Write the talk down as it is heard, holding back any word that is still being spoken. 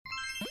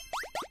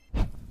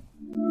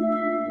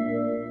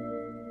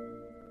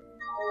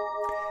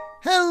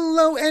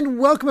Hello and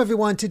welcome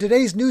everyone to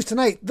today's News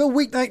Tonight, the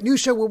weeknight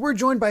news show where we're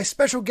joined by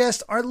special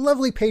guests, our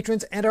lovely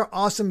patrons, and our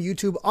awesome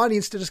YouTube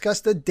audience to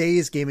discuss the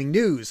day's gaming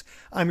news.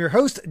 I'm your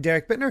host,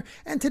 Derek Bittner,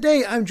 and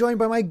today I'm joined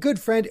by my good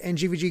friend and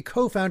GVG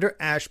co-founder,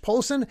 Ash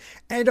Polson,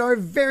 and our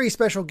very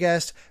special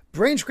guest,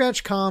 Brain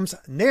Scratch Comms,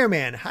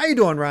 Nairman. How you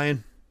doing,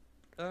 Ryan?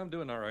 I'm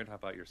doing all right. How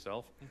about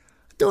yourself?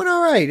 Doing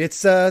all right.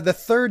 It's the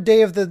third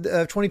day of the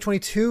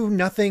 2022.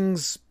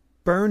 Nothing's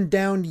burned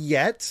down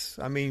yet.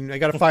 I mean, I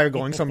got a fire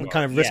going, so I'm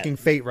kind of risking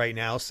fate right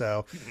now.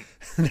 So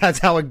that's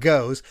how it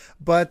goes.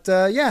 But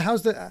I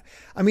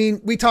mean,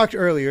 we talked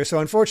earlier. So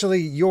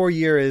unfortunately, your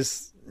year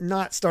is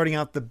not starting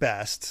out the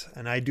best.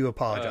 And I do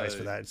apologize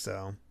for that.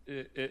 So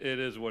it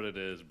is what it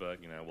is, but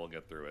we'll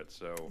get through it.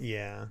 So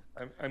yeah,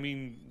 I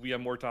mean, we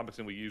have more topics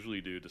than we usually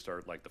do to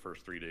start like the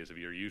first 3 days of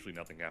the year. Usually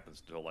nothing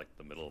happens until like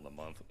the middle of the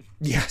month.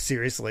 Yeah,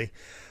 seriously.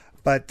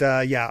 But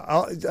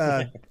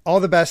all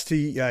the best to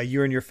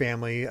you and your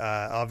family.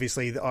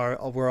 Obviously,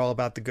 we're all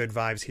about the good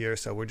vibes here,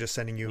 so we're just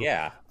sending you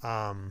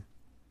all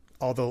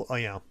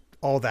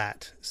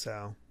that.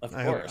 So of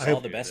course,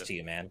 all the best to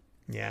you, man.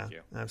 Yeah,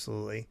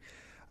 absolutely.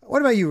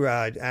 What about you,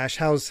 Ash?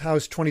 How's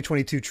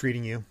 2022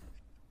 treating you?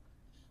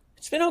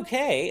 It's been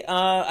okay.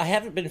 I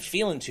haven't been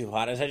feeling too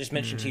hot. As I just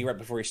mentioned to you right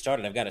before we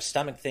started, I've got a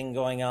stomach thing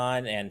going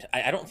on, and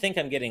I don't think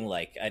I'm getting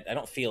I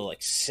don't feel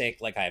like sick,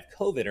 like I have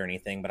COVID or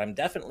anything, but I'm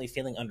definitely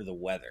feeling under the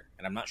weather,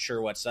 and I'm not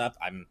sure what's up.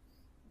 I'm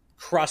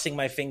crossing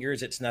my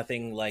fingers it's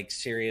nothing like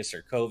serious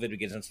or COVID,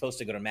 because I'm supposed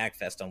to go to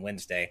MagFest on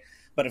Wednesday.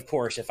 But of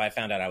course, if I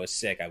found out I was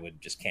sick, I would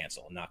just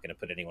cancel. I'm not going to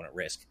put anyone at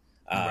risk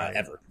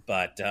ever.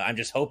 But I'm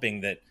just hoping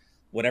that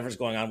whatever's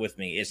going on with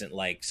me isn't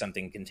like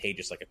something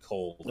contagious, like a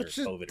cold or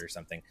COVID or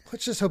something.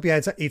 Let's just hope you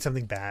ate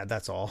something bad.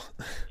 That's all.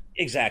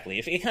 Exactly.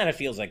 It kind of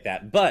feels like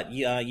that. But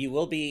you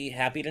will be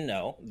happy to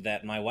know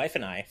that my wife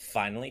and I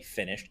finally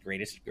finished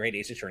Great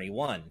Ace Attorney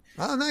 1.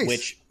 Oh, nice.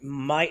 Which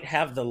might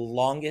have the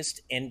longest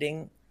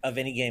ending of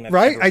any game I've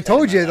right? ever I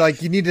told you,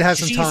 life. You need to have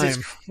some time.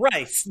 Jesus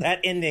Christ,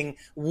 that ending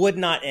would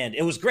not end.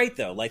 It was great,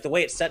 though. Like, the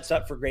way it sets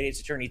up for Great Ace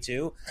Attorney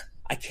 2,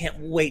 I can't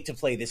wait to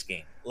play this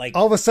game. Like,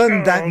 all of a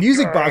sudden, that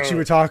music box you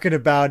were talking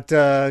about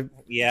gets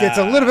a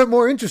little bit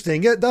more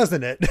interesting,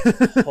 doesn't it?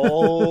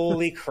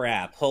 Holy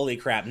crap.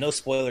 No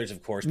spoilers,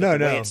 of course, but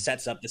the way it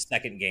sets up the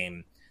second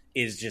game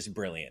is just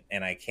brilliant,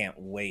 and I can't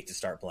wait to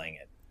start playing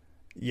it.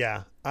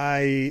 Yeah,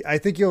 I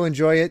think you'll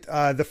enjoy it.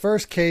 The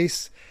first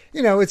case,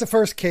 it's a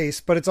first case,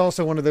 but it's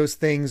also one of those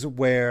things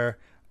where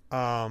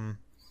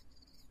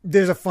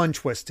there's a fun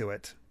twist to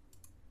it.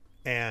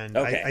 And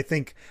okay. I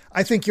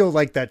think you'll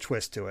like that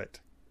twist to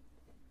it.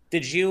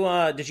 Did you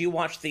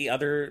watch the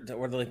other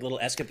or the little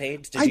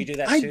escapades? Did you do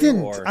that too? I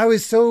didn't. Or? I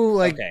was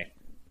so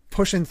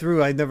pushing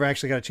through. I never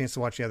actually got a chance to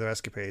watch the other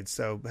escapades.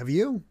 So have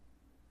you?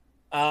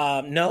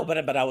 No,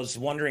 but I was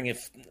wondering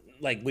if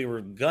we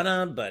were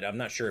gonna, but I'm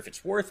not sure if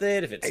it's worth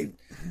it, if it's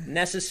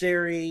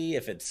necessary,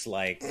 if it's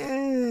I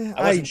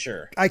wasn't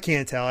sure. I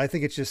can't tell. I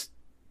think it's just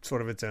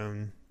sort of its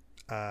own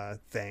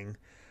thing.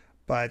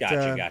 But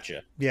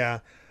gotcha. Yeah.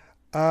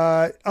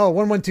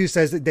 112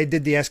 says that they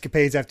did the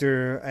escapades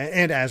after,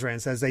 and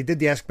Azran says they did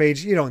the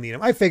escapades. You don't need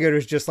them. I figured it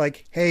was just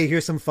hey,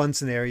 here's some fun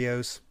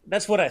scenarios.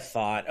 That's what I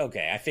thought.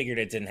 Okay, I figured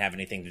it didn't have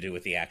anything to do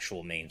with the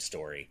actual main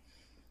story.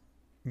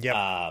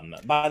 Yeah.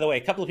 By the way,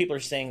 a couple of people are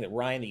saying that,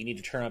 Ryan, that you need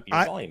to turn up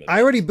your volume.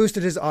 I already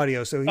boosted his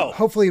audio, so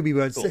hopefully he'll be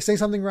good. Cool. Say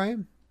something,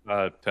 Ryan.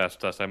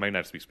 Test. I might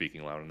not be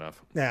speaking loud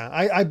enough. Yeah,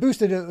 I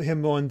boosted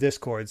him on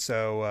Discord,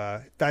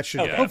 so that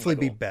should hopefully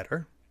be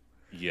better.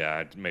 Yeah,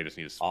 I may just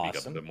need to speak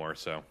up a bit more,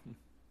 so.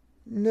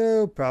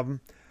 No problem.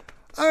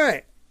 All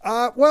right.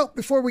 Well,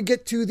 before we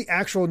get to the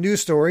actual news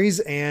stories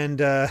and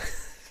the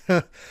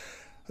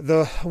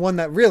one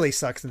that really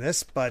sucks in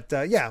this, but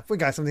we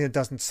got something that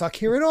doesn't suck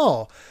here at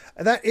all.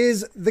 That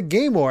is the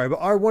Game Orb,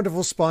 our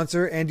wonderful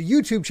sponsor and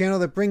YouTube channel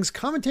that brings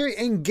commentary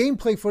and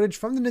gameplay footage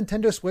from the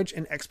Nintendo Switch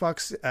and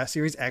Xbox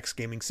Series X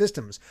gaming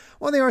systems.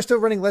 While they are still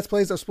running Let's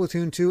Plays of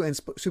Splatoon 2 and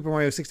Super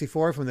Mario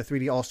 64 from the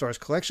 3D All-Stars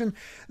collection,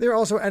 they're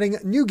also adding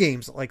new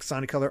games like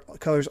Sonic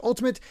Colors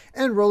Ultimate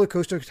and Roller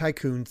Coaster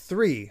Tycoon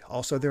 3.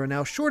 Also, there are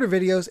now shorter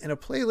videos and a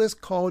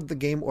playlist called the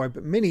Game Orb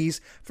Minis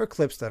for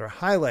clips that are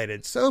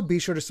highlighted. So be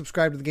sure to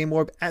subscribe to the Game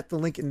Orb at the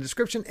link in the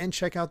description and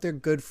check out their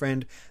good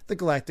friend, the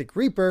Galactic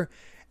Reaper.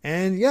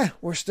 And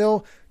we're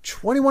still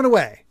 21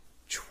 away.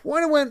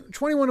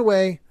 21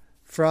 away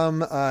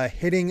from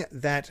hitting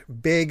that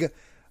big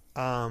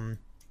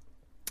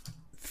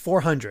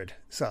 400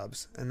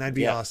 subs. And that'd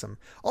be awesome.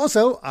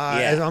 Also,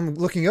 as I'm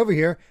looking over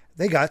here,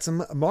 they got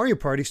some Mario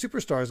Party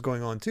Superstars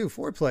going on too,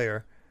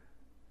 4-player.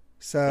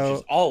 So, which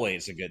is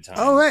always a good time.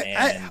 Oh,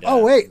 right.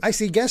 Wait. I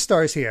see guest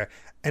stars here.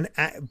 And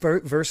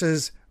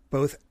versus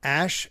both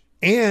Ash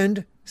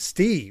and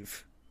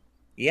Steve.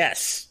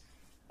 Yes.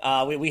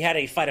 We had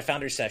a Fight of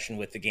Founders session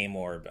with the Game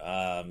Orb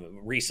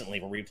recently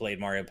where we played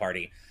Mario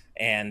Party,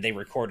 and they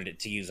recorded it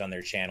to use on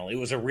their channel. It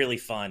was a really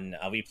fun.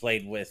 We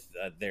played with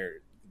the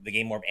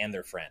Game Orb and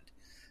their friend,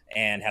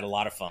 and had a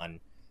lot of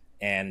fun.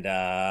 And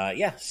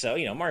so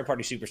Mario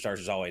Party Superstars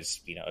is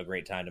always a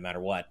great time no matter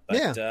what.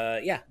 But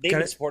they've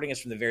been supporting us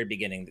from the very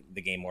beginning.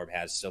 The Game Orb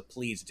has, so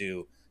please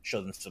do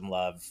show them some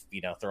love.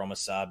 Throw them a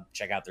sub.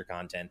 Check out their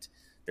content.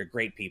 They're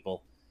great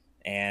people.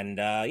 And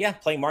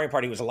playing Mario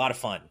Party was a lot of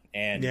fun.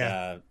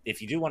 And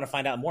if you do want to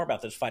find out more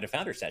about those Fight of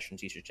Founder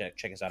sessions, you should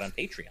check us out on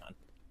Patreon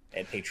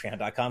at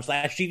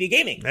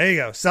patreon.com/GVGaming. There you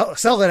go.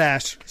 Sell it,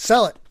 Ash.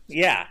 Sell it.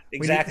 Yeah,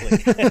 exactly.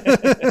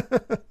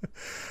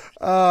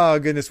 Oh,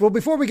 goodness. Well,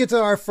 before we get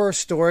to our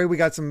first story, we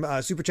got some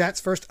super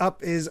chats. First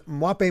up is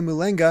Mwape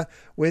Mulenga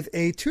with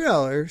a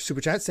 $2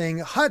 super chat saying,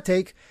 hot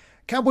take,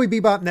 Cowboy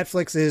Bebop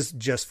Netflix is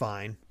just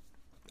fine.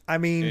 I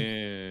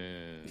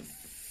mean...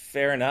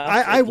 Fair enough.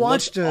 I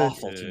watched it.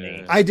 Awful to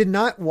me. I did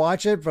not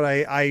watch it, but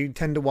I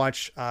tend to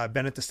watch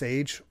Bennett the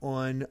Sage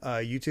on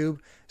YouTube.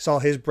 Saw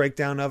his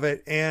breakdown of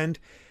it. And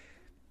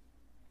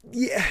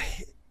yeah,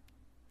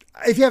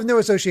 if you have no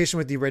association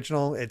with the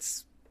original,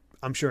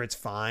 I'm sure it's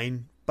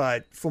fine.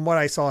 But from what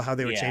I saw, how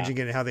they were changing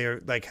it and how they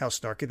were like how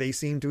snarky they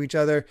seemed to each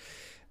other,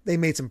 they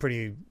made some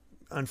pretty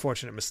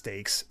unfortunate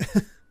mistakes.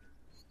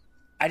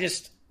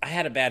 I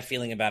had a bad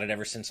feeling about it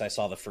ever since I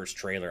saw the first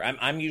trailer.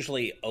 I'm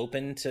usually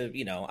open to,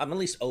 I'm at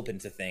least open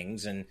to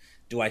things. And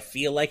do I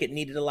feel like it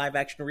needed a live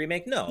action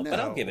remake? No, but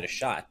I'll give it a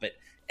shot. But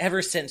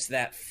ever since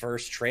that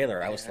first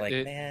trailer, I was like,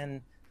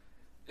 man.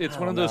 It's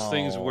one of those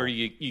things where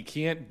you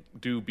can't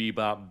do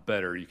Bebop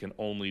better. You can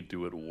only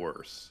do it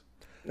worse.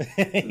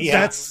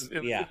 It's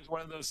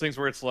one of those things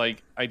where it's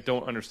like, I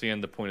don't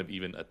understand the point of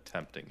even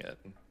attempting it.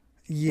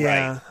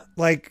 Yeah. Right.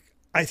 Like,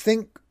 I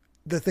think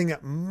the thing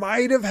that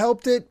might have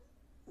helped it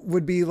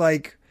would be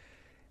like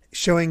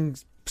showing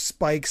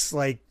Spike's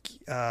like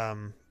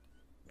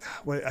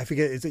what I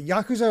forget, is it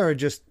Yakuza or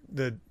just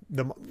the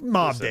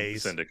mob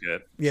days?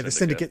 Syndicate. Yeah, the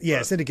Syndicate.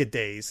 Yeah, Syndicate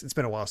days. It's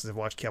been a while since I've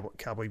watched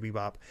Cowboy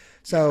Bebop.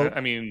 So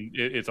I mean,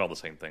 it's all the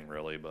same thing,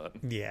 really. But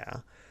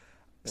yeah.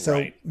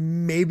 So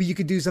maybe you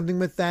could do something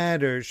with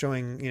that, or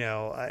showing.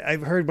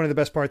 I've heard one of the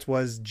best parts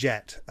was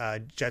Jet's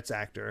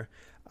actor.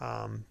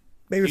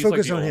 Maybe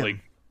focus on him.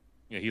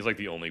 Yeah, he's like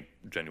the only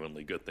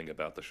genuinely good thing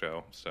about the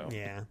show. So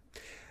yeah.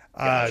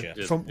 Gotcha.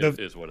 It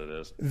is what it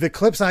is. The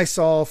clips I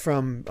saw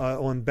from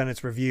on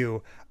Bennett's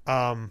review,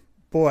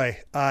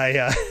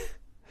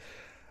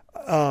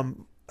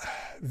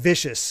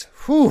 Vicious.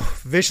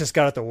 Vicious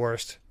got it the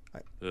worst.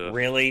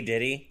 Really?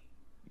 Did he?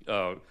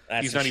 That's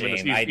he's not even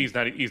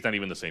he's not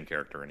even the same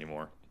character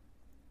anymore.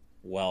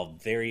 Well,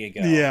 there you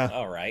go. Yeah.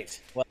 All right.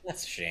 Well,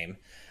 that's a shame.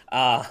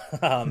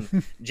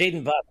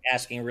 Jaden Buck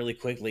asking really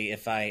quickly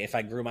if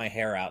I grew my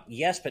hair out.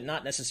 Yes, but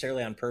not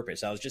necessarily on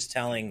purpose. I was just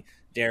telling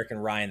Derek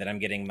and Ryan that I'm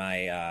getting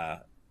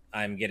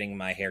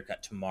my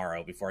haircut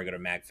tomorrow before I go to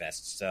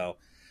MagFest. So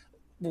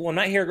when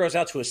my hair grows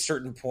out to a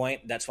certain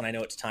point, that's when I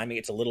know it's time. It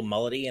gets a little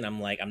mullety, and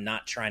I'm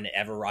not trying to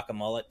ever rock a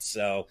mullet.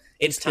 So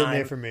it's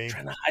time for me. I'm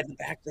trying to hide the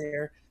back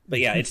there. But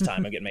yeah, it's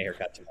time. I'm getting my hair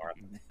cut tomorrow.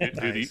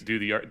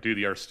 do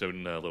the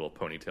Hearthstone little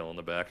ponytail in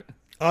the back.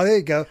 Oh, there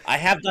you go. I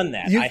have done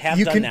that.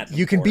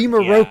 You can be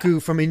Moroku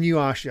from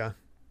Inuyasha.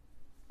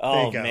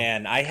 Oh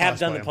man, I have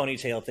done the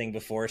ponytail thing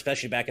before,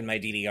 especially back in my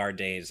DDR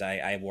days.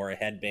 I wore a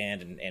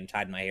headband and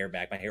tied my hair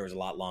back. My hair was a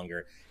lot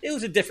longer. It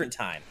was a different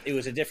time. It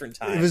was a a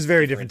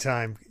very different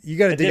time. You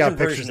got to dig out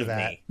pictures of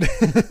that.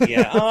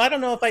 Yeah. Oh, I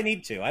don't know if I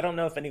need to. I don't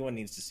know if anyone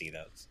needs to see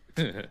those.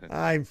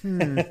 I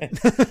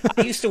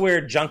used to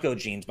wear Junko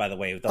jeans, by the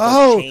way, with the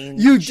whole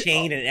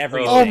chain and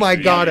everything. Oh my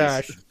god,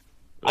 Ash.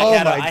 I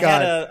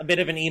had a bit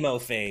of an emo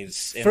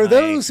phase. For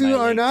those who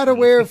are not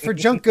aware, for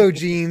Junko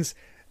jeans,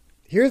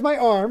 here's my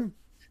arm.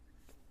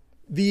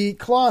 The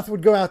cloth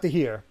would go out to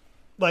here,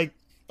 like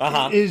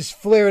it is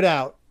flared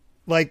out,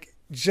 like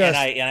just.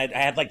 And I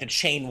had like the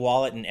chain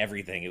wallet and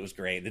everything. It was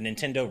great. The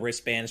Nintendo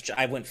wristbands.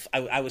 I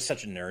was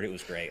such a nerd. It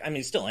was great. I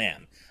mean, still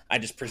am. I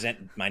just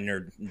present my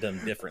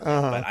nerddom differently,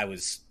 but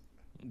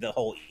the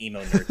whole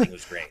emo nerd thing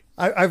was great.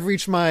 I've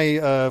reached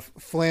my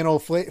flannel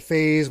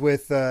phase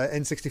with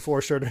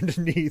N64 shirt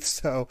underneath,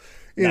 so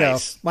you know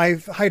my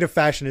height of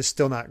fashion is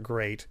still not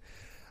great.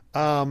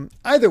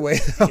 Either way,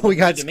 we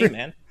got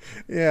man.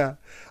 Yeah.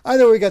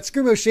 Either way, we got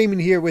Screamo Shaman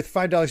here with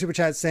 $5 super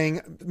chat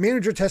saying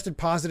manager tested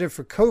positive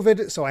for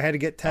COVID, so I had to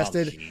get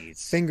tested.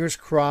 Fingers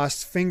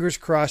crossed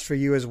for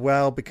you as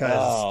well,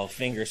 because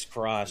fingers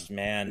crossed,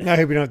 man. I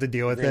hope you don't have to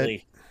deal with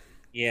it.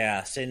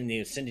 Yeah, sending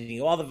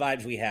you all the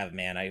vibes we have,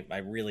 man. I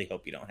really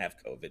hope you don't have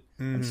COVID.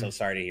 I'm so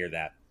sorry to hear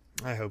that.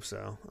 I hope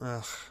so.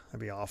 Ugh, that'd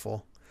be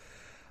awful.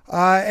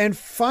 And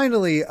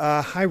finally,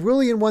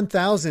 Hyrulean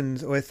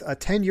 1000 with a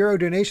 €10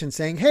 donation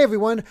saying, hey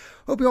everyone,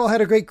 hope you all had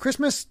a great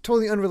Christmas.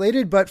 Totally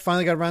unrelated, but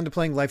finally got around to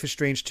playing Life is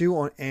Strange 2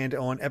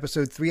 on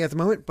episode 3 at the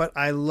moment, but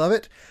I love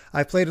it.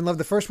 I played and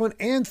loved the first one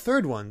and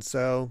third one,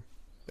 so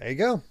there you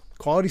go.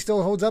 Quality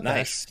still holds up.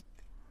 Nice.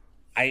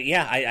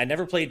 I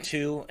never played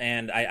 2,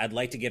 and I'd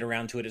like to get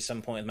around to it at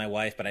some point with my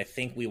wife, but I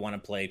think we want to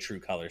play True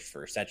Colors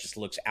first. That just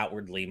looks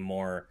outwardly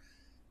more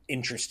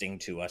interesting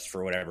to us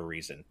for whatever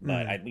reason.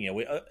 But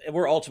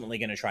we're ultimately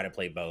going to try to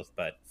play both.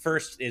 But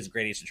first is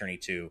Great Ace Attorney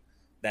 2.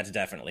 that's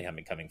definitely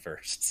coming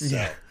first.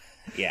 So,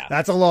 yeah.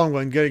 That's a long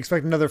one. Good.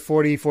 Expect another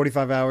 40,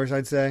 45 hours,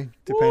 I'd say,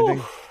 depending.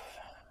 Woo.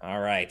 All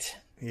right.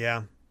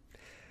 Yeah.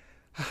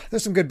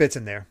 There's some good bits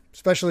in there,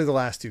 especially the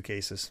last two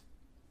cases.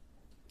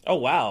 Oh,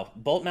 wow.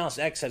 Boltmouse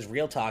X says,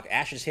 real talk,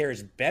 Ash's hair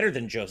is better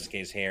than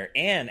Josuke's hair,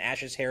 and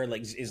Ash's hair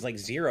is like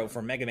Zero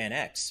from Mega Man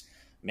X.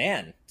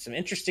 Man, some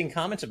interesting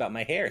comments about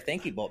my hair.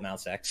 Thank you,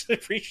 Boltmouse X.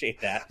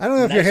 Appreciate that. I don't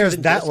know if your hair is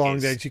that long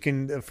that you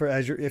can, if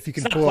you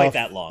can pull quite off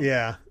that long.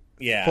 Yeah.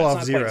 Yeah. Pull it's off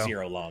not Zero. Quite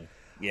Zero long.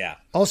 Yeah.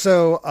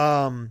 Also,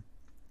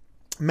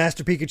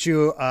 Master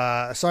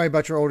Pikachu, sorry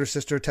about your older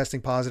sister testing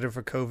positive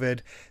for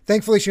COVID.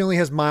 Thankfully, she only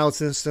has mild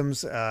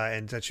symptoms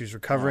and that she's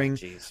recovering. Oh,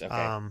 geez.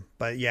 Okay.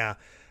 But yeah,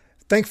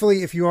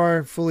 thankfully, if you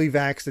are fully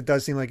vaxxed, it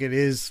does seem like it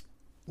is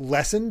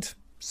lessened.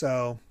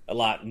 So a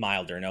lot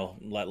milder, no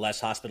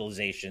less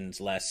hospitalizations,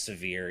 less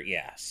severe.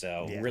 Yeah.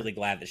 So really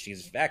glad that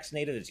she's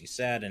vaccinated, as you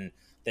said, and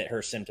that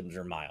her symptoms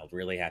are mild.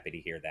 Really happy to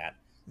hear that.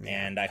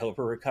 Yeah. And I hope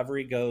her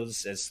recovery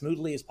goes as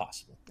smoothly as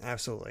possible.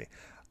 Absolutely.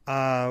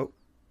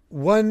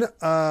 One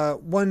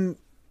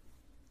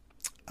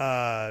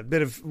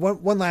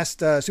last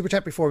super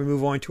chat before we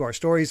move on to our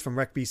stories from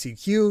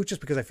RecBCQ,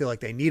 just because I feel like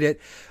they need it.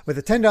 With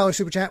a $10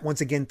 super chat, once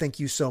again, thank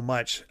you so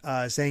much.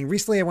 Saying,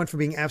 recently I went from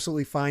being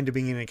absolutely fine to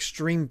being in an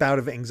extreme bout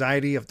of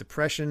anxiety, of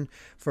depression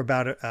for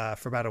about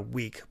a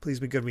week. Please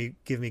give me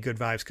good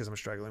vibes because I'm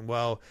struggling.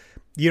 Well,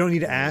 you don't need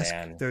to ask.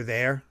 Man. They're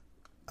there.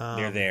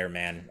 They're there,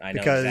 man. I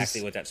know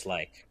exactly what that's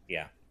like.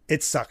 Yeah.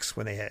 It sucks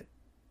when they hit.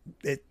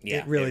 It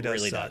really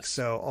does suck.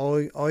 So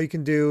all you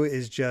can do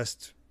is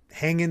just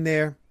hang in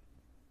there.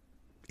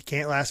 It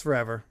can't last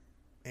forever,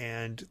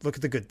 and look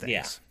at the good things.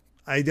 Yeah.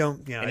 I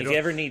don't, And if you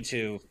ever need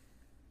to,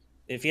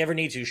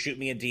 shoot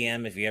me a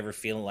DM. If you ever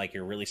feel like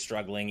you're really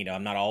struggling,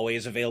 I'm not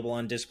always available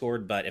on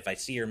Discord, but if I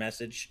see your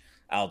message,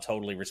 I'll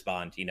totally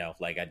respond.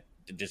 Like I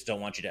just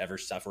don't want you to ever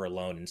suffer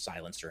alone in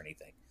silence or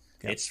anything.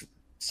 Yep. It's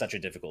such a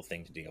difficult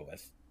thing to deal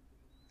with.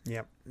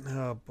 Yep.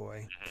 Oh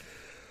boy.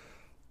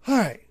 All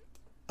right.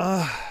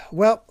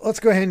 Well,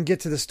 let's go ahead and get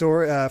to the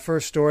story,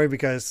 first story,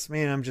 because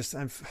man, I'm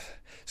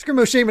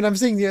Scrimo Shaman. I'm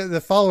seeing the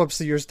follow-ups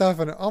to your stuff,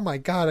 and oh my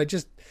God,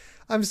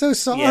 I'm so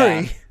sorry.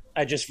 Yeah,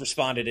 I just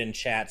responded in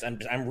chats.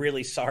 I'm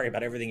really sorry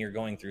about everything you're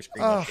going through,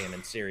 Scrimo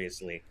Shaman.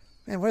 Seriously.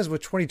 Man, what is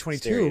with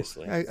 2022?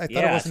 Seriously. I thought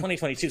it wasn't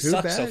 2022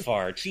 sucks bad. So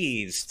far.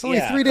 Jeez. It's only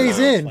 3 days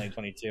in.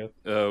 2022.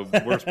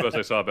 Worst post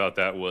I saw about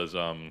that was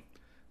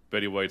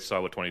Betty White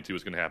saw what 22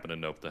 was going to happen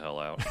and noped the hell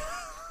out.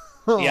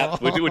 Yeah,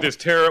 which is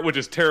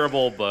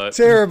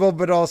terrible,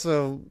 but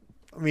also,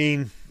 I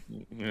mean,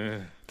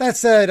 that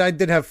said, I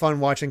did have fun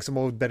watching some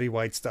old Betty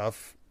White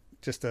stuff,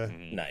 just to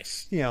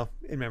nice, in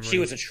memory. She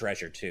was a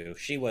treasure too.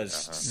 She was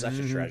such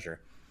a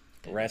treasure.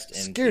 Rest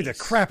in scared peace.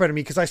 The crap out of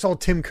me because I saw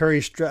Tim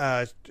Curry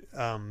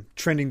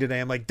trending today.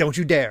 I'm like, don't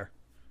you dare!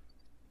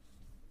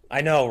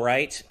 I know,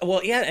 right?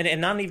 Well, yeah, and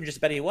not even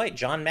just Betty White,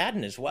 John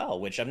Madden as well.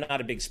 Which I'm not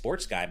a big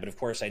sports guy, but of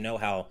course I know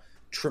how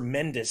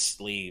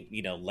tremendously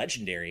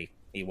legendary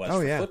he was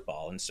for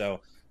football, and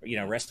so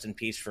rest in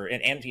peace for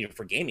and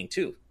for gaming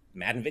too.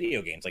 Madden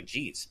video games, like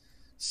geez.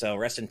 So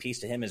rest in peace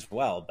to him as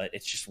well. But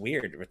it's just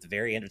weird at the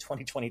very end of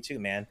 2022,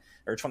 man,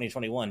 or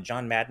 2021.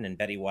 John Madden and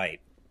Betty White.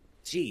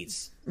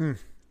 Jeez,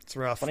 it's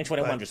rough.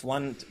 2021,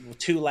 just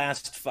two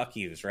last fuck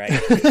yous, right?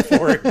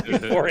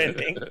 before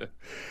ending.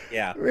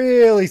 Yeah,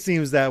 really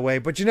seems that way.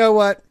 But you know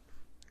what?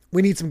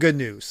 We need some good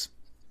news.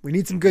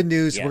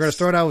 Yes. We're going to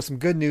start out with some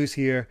good news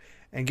here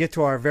and get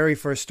to our very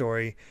first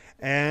story.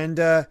 And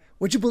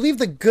would you believe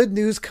the good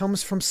news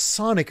comes from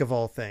Sonic of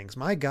all things?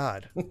 My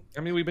God.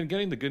 I mean, we've been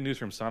getting the good news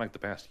from Sonic the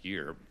past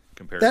year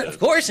compared to... Of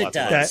course it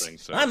does.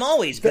 Things, so. I'm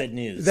always good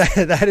news.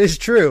 That is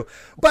true.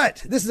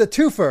 But this is a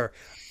twofer.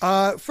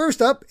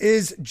 First up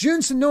is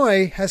Jun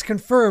Senoue has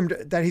confirmed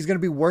that he's going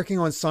to be working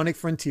on Sonic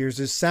Frontiers'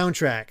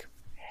 soundtrack.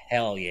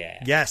 Hell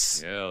yeah.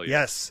 Yes. Hell yeah.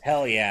 Yes.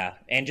 Hell yeah.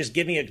 And just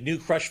give me a new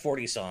Crush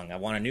 40 song. I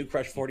want a new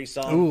Crush 40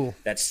 song. Ooh.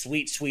 That's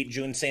sweet, sweet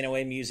Jun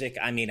Senoue music.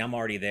 I mean, I'm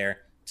already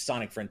there.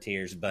 Sonic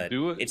Frontiers, but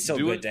it's so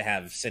good to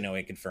have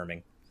Senoue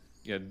confirming.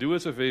 Yeah, do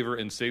us a favor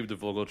and save the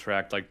vocal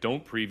track. Like,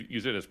 don't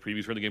use it as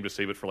previews for the game. Just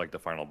save it for like the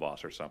final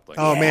boss or something.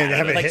 Oh man,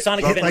 have it like hit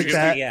Sonic Adventure, like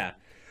that. Yeah.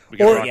 We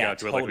can rock out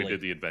to it like we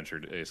did the Adventure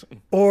days.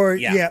 Or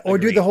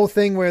do the whole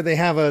thing where they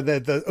have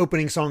the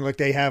opening song like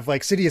they have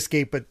like City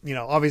Escape, but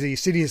obviously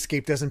City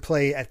Escape doesn't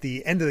play at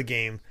the end of the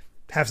game.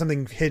 Have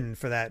something hidden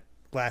for that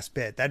last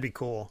bit. That'd be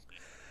cool.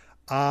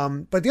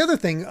 But the other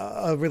thing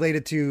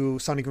related to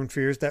Sonic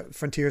Frontiers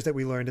that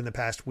we learned in the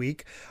past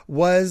week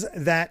was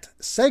that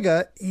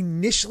Sega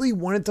initially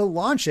wanted to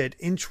launch it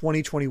in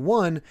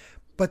 2021,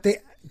 but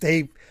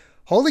they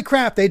holy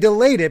crap, they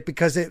delayed it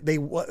because it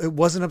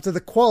wasn't up to the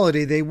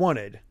quality they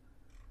wanted.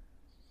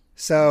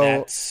 So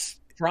that's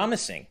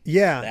promising.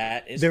 Yeah,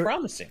 that is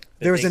promising.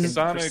 There was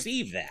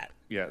perceive that.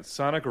 Yeah,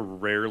 Sonic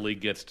rarely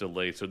gets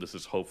delayed, so this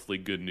is hopefully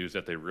good news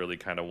that they really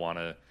kind of want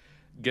to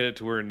get it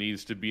to where it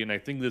needs to be. And I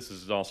think this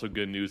is also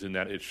good news in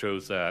that it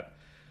shows that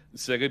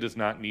Sega does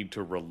not need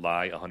to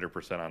rely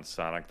 100% on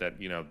Sonic, that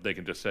they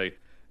can just say,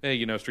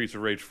 hey, Streets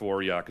of Rage 4,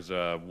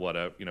 Yakuza,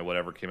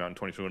 whatever came out in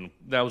 2021,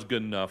 that was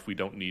good enough. We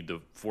don't need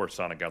to force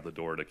Sonic out the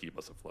door to keep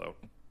us afloat.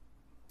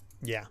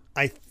 Yeah,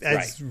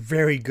 that's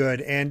very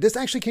good. And this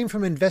actually came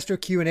from Investor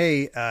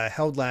Q&A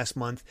held last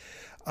month,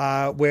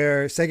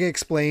 where Sega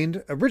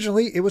explained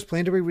originally it was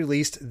planned to be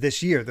released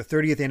this year, the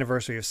 30th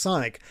anniversary of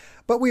Sonic,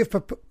 but we have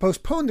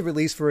postponed the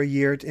release for a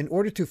year in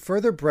order to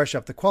further brush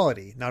up the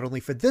quality. Not only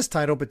for this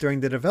title, but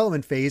during the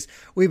development phase,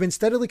 we've been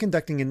steadily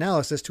conducting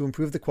analysis to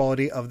improve the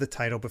quality of the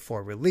title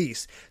before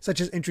release, such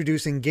as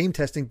introducing game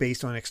testing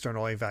based on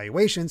external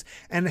evaluations,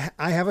 and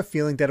I have a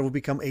feeling that it will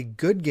become a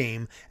good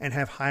game and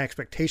have high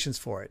expectations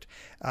for it.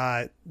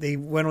 They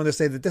went on to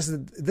say that this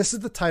is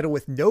the title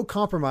with no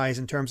compromise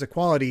in terms of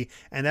quality,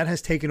 and that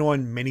has taken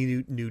on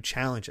many new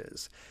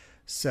challenges.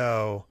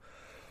 So,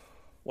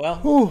 well,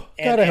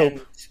 I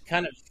hope.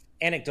 Kind of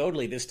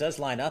anecdotally, this does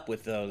line up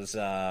with those.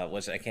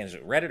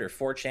 Reddit or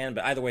 4chan,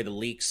 but either way, the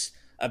leaks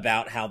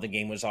about how the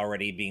game was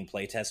already being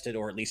play tested,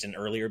 or at least an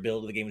earlier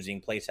build of the game was being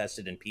play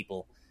tested, and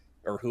people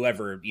or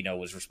whoever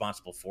was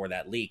responsible for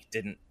that leak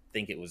didn't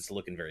think it was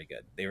looking very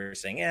good. They were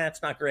saying, "Yeah,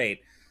 it's not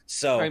great."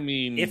 So, I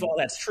mean, if all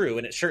that's true,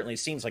 and it certainly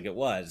seems like it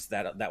was,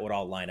 that would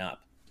all line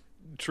up.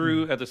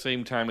 True. At the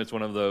same time, it's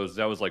one of those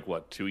that was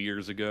 2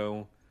 years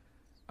ago.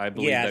 I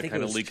believe that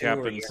kind of leak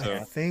happened. So I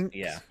think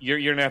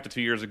year and a half to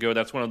 2 years ago.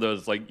 That's one of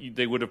those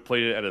they would have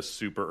played it at a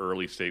super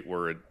early state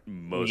where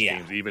most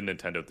games, even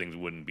Nintendo things,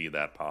 wouldn't be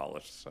that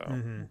polished.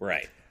 So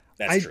right,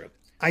 that's true.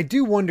 I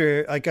do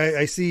wonder.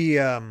 I see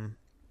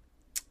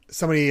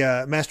somebody,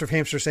 Master of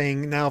Hamster,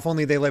 saying now if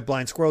only they let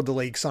Blind Squirrel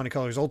delay Sonic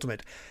Colors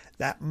Ultimate.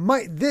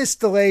 This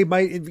delay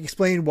might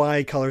explain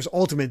why Colors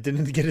Ultimate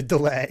didn't get a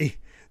delay.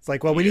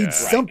 It's we need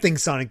something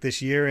Sonic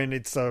this year, and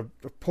it's a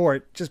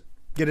port. Just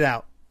get it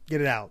out.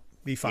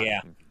 Be fine. Yeah.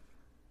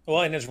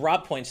 Well, and as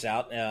Rob points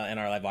out in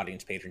our live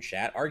audience patron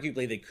chat,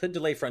 arguably they could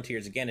delay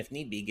Frontiers again if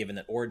need be, given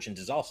that Origins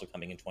is also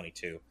coming in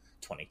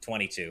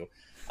 2022,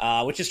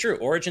 which is true.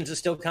 Origins is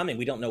still coming.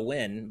 We don't know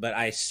when, but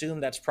I assume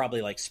that's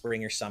probably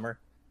spring or summer.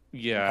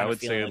 Yeah, I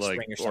would say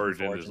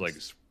Origins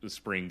is the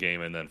spring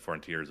game, and then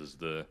Frontiers is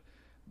the...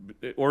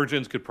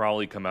 Origins could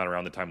probably come out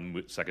around the time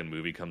the second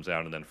movie comes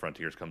out, and then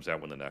Frontiers comes out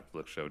when the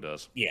Netflix show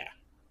does. Yeah.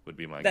 Would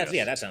be my guess.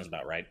 Yeah, that sounds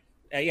about right.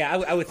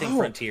 I would think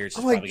Frontiers.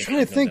 I'm trying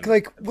to think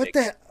what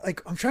the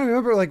I'm trying to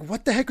remember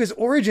what the heck was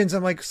Origins.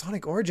 I'm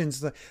Sonic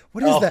Origins.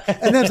 What is that?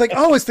 And then it's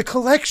it's the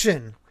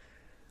collection.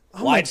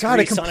 Oh my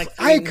god!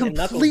 I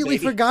completely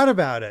forgot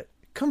about it.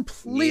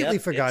 Completely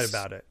forgot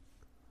about it.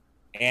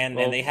 And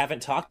they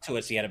haven't talked to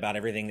us yet about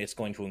everything that's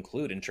going to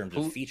include in terms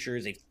of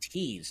features. They've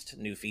teased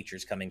new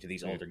features coming to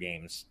these older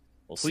games.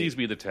 Please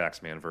be the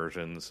Taxman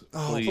versions.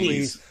 Oh,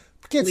 please.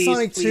 Get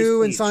Sonic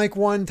 2 and Sonic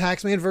 1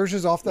 Taxman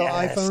versions off the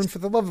iPhone, for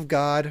the love of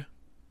God.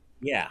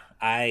 Yeah,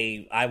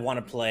 I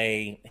want to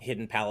play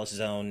Hidden Palace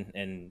Zone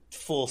in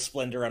full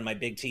splendor on my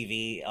big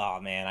TV. Oh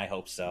man, I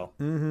hope so.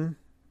 Mm-hmm.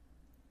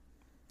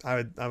 I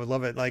would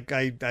love it.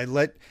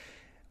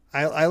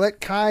 I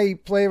let Kai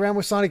play around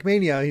with Sonic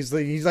Mania.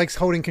 He likes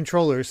holding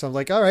controllers, so I'm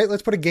all right,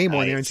 let's put a game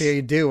on there and see how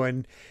you do.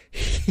 And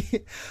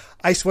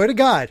I swear to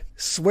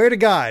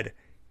God,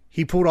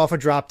 he pulled off a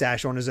drop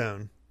dash on his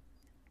own.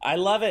 I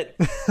love it.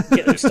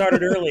 Getting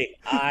started early.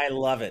 I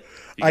love it.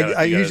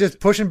 He's just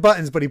pushing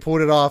buttons, but he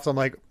pulled it off. I'm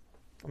like,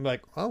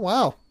 oh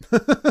wow.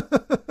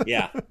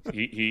 Yeah.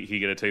 He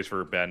get a taste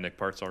for bad Nick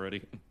parts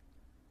already.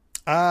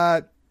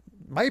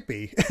 Might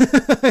be.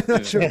 I'm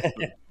not sure.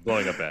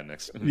 Blowing up bad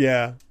Nicks.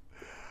 Yeah.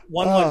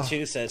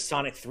 112 says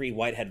Sonic 3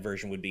 Whitehead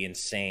version would be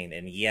insane,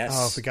 and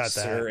yes,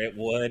 sir, it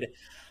would.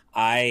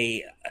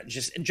 I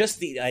just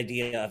the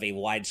idea of a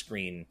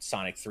widescreen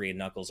Sonic 3 and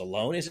Knuckles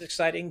alone is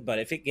exciting, but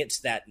if it gets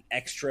that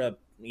extra,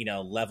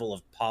 level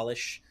of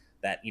polish,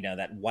 that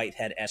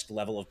Whitehead-esque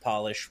level of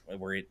polish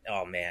where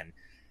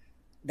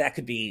that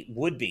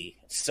would be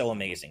so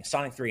amazing.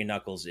 Sonic 3 and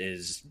Knuckles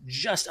is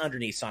just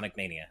underneath Sonic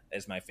Mania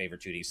as my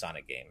favorite 2D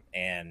Sonic game,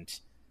 and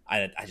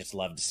I just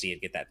love to see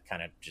it get that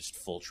kind of just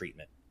full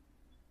treatment.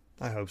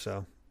 I hope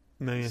so.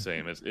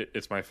 Same.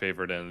 It's my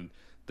favorite, and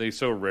they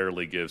so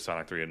rarely give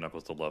Sonic 3 and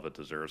Knuckles the love it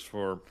deserves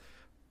for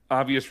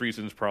obvious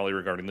reasons, probably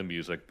regarding the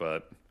music,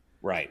 but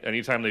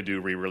anytime they do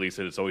re-release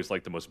it, it's always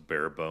the most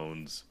bare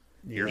bones.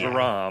 Here's a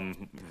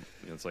ROM.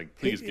 It's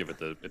please give it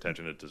the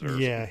attention it deserves.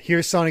 Yeah,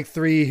 here's Sonic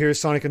 3, here's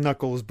Sonic and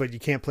Knuckles, but you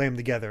can't play them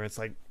together. It's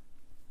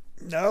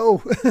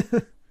no.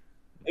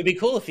 It'd be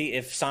cool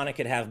if Sonic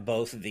could have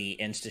both the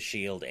Insta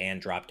Shield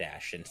and Drop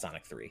Dash in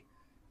Sonic 3.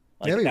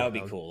 That would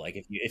be cool.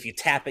 If you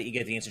tap it, you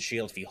get the instant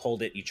shield. If you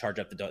hold it, you charge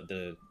up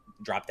the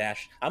drop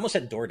dash. I almost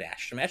said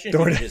DoorDash. Imagine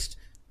if you just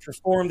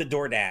perform the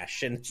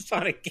DoorDash in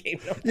Sonic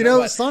game.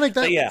 Sonic,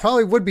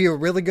 probably would be a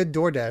really good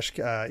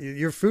DoorDash.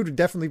 Your food would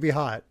definitely be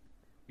hot.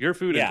 Your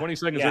food in 20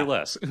 seconds or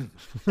less.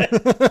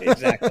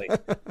 Exactly.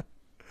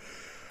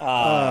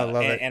 I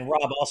love it. And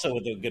Rob also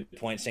with a good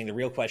point saying the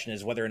real question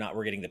is whether or not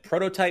we're getting the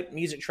prototype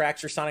music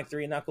tracks for Sonic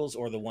 3 and Knuckles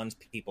or the ones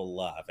people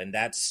love. And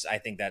I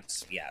think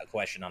that's a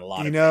question on a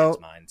lot of fans'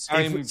 minds.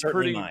 I'm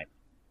pretty mine.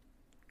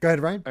 Go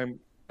ahead, Ryan.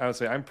 I would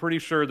say I'm pretty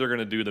sure they're going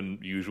to do the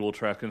usual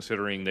track,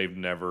 considering they've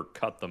never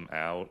cut them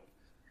out.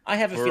 I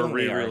have a feeling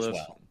they are as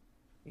well.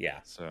 Yeah.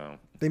 So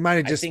they might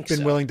have just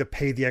been willing to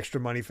pay the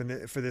extra money for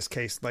this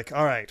case. Like,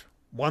 all right,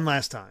 one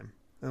last time,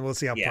 and we'll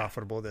see how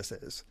profitable this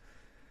is.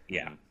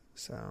 Yeah.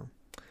 So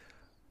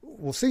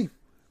we'll see.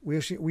 We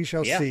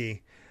shall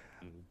see.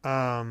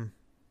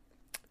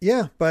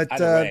 Yeah,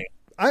 but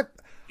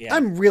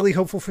I'm really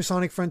hopeful for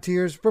Sonic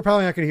Frontiers. We're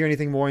probably not going to hear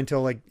anything more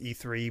until like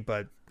E3,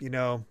 but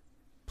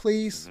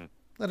please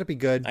let it be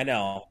good. I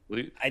know.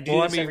 I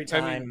do this every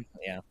time.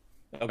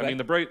 I'm going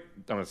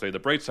to say the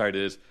bright side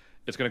is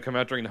it's going to come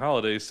out during the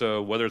holidays,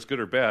 so whether it's good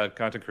or bad,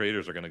 content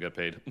creators are going to get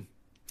paid.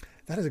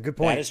 That is a good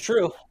point. That is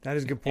true. That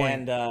is a good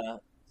point. And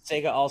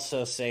Sega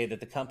also say that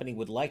the company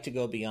would like to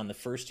go beyond the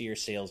first-year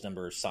sales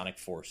number of Sonic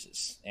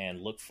Forces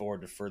and look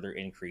forward to further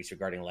increase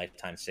regarding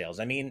lifetime sales.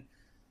 I mean,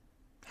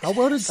 how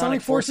well did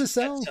Sonic Forces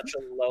sell? Such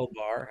a low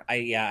bar.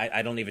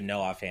 I don't even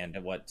know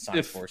offhand what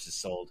Sonic Forces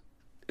sold.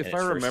 If I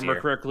remember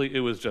correctly,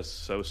 it was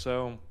just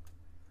so-so.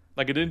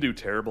 Like, it didn't do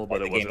terrible,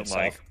 but it wasn't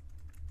like...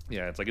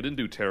 Yeah, it's like it didn't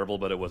do terrible,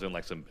 but it wasn't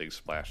like some big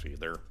splash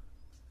either.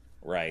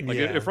 Right. Like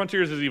if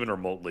Frontiers is even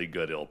remotely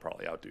good, it'll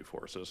probably outdo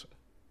Forces.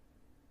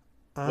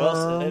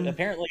 Well,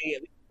 apparently,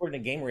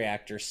 according to Game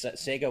Reactor,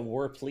 Sega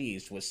were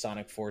pleased with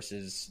Sonic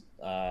Forces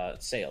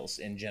sales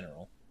in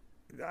general.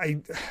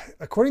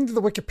 According to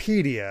the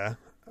Wikipedia,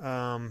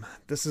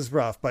 this is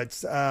rough, but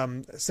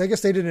Sega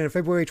stated in a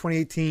February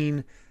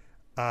 2018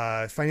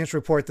 financial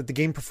report that the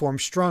game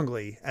performed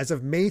strongly. As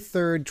of May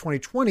 3rd,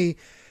 2020,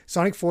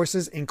 Sonic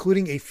Forces,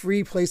 including a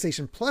free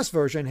PlayStation Plus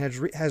version,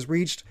 has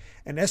reached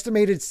an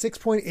estimated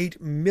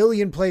 6.8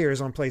 million players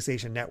on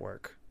PlayStation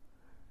Network.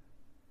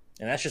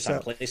 And that's just on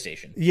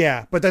PlayStation.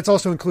 Yeah, but that's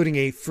also including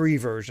a free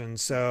version.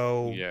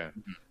 So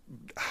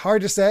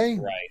hard to say.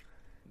 Right.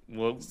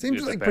 Well,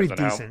 seems like pretty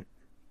decent.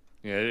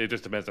 It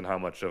just depends on how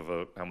much is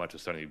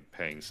Sony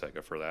paying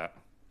Sega for that.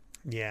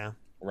 Yeah.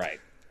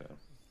 Right.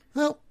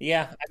 Well,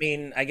 yeah. I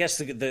mean, I guess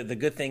the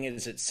good thing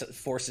is it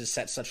Forces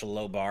set such a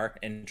low bar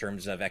in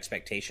terms of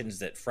expectations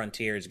that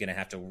Frontiers is going to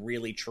have to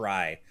really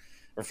try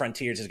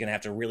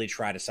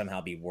to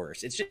somehow be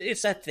worse.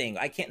 It's that thing.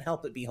 I can't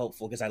help but be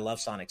hopeful because I love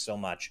Sonic so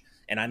much,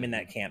 and I'm in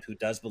that camp who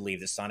does believe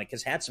that Sonic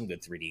has had some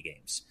good 3D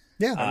games.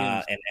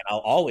 Yeah, and I'll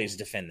always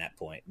defend that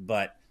point.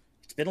 But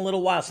it's been a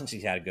little while since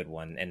he's had a good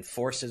one, and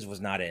Forces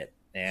was not it.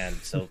 And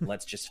so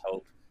let's just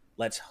hope.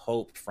 Let's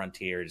hope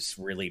Frontiers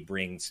really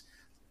brings.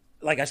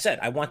 Like I said,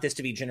 I want this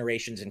to be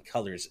Generations and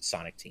Colors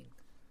Sonic Team.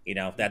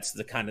 That's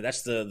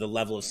the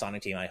level of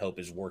Sonic Team I hope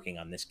is working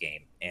on this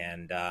game.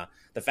 And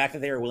the fact that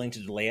they are willing to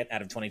delay it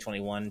out of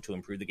 2021 to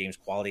improve the game's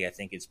quality, I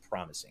think is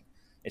promising.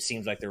 It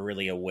seems like they're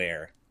really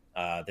aware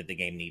that the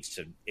game needs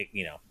to,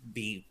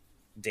 be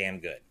damn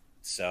good.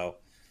 So,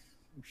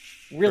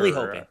 really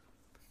hoping.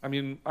 I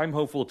mean, I'm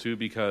hopeful too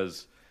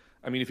because,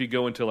 I mean, if you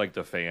go into like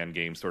the fan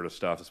game sort of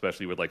stuff,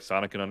 especially with like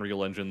Sonic and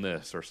Unreal Engine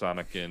this or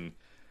Sonic and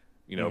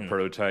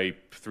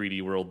prototype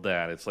 3D world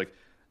that, it's like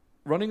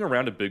running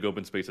around a big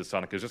open space at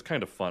Sonic is just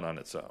kind of fun on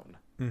its own.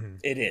 Mm-hmm.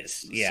 It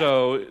is, yeah.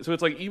 So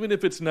it's like, even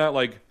if it's not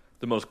like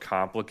the most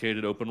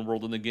complicated open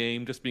world in the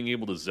game, just being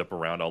able to zip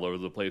around all over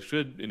the place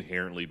should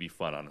inherently be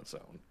fun on its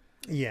own.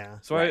 Yeah.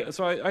 So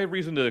I have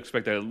reason to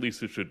expect that at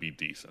least it should be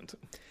decent.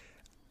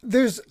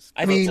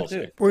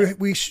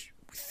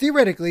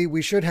 Theoretically,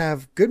 we should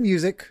have good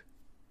music,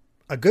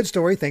 a good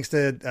story, thanks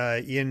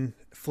to Ian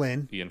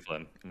Flynn.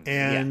 Mm-hmm.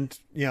 And,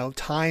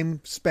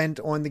 time spent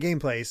on the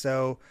gameplay.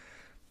 So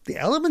the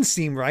elements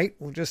seem right.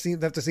 We'll just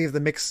have to see if the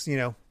mix,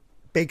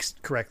 bakes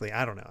correctly.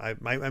 I don't know.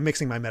 I'm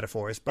mixing my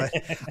metaphors, but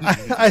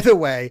either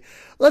way,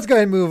 let's go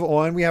ahead and move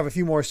on. We have a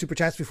few more super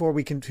chats before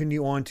we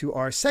continue on to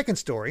our second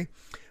story.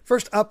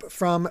 First up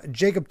from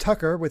Jacob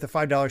Tucker with a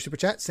 $5 super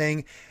chat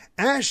saying,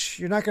 Ash,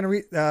 you're not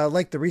going to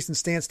like the recent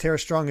stance Tara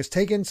Strong has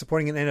taken,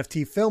 supporting an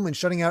NFT film and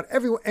shutting out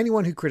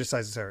anyone who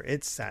criticizes her.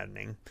 It's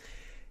saddening.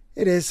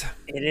 It is.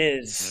 It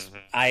is.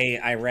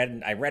 Mm-hmm.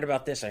 I read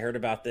about this. I heard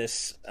about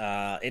this.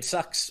 It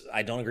sucks.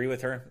 I don't agree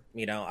with her.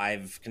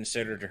 I've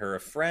considered her a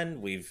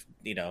friend.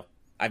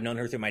 I've known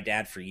her through my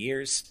dad for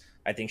years.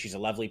 I think she's a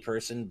lovely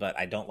person, but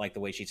I don't like the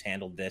way she's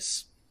handled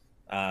this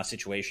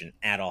situation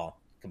at all.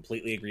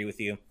 Completely agree with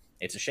you.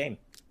 It's a shame.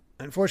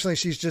 Unfortunately,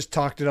 she's just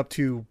talked it up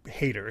to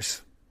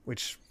haters,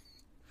 which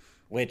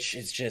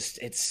is just,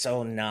 it's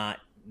so not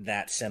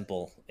that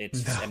simple.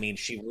 I mean,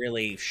 she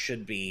really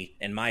should be,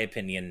 in my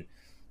opinion,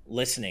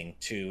 listening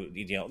to,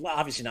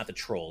 obviously not the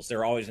trolls. There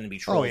are always going to be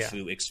trolls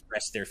who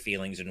express their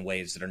feelings in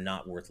ways that are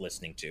not worth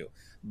listening to.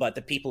 But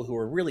the people who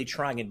are really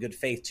trying in good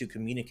faith to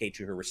communicate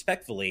to her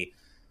respectfully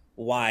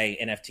why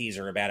NFTs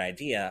are a bad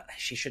idea,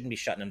 she shouldn't be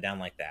shutting them down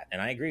like that.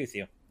 And I agree with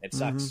you. It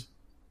sucks.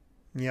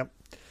 Mm-hmm. Yep.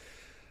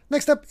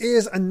 Next up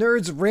is a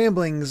Nerd's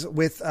Ramblings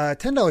with a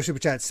 $10 super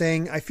chat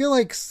saying, I feel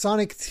like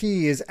Sonic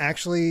T is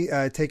actually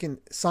taking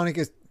Sonic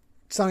F?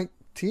 Sonic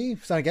T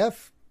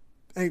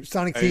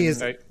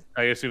is...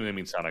 I assume they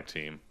mean Sonic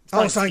Team.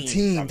 Oh, Sonic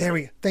Team. There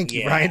we go. Thank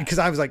you, Ryan. Because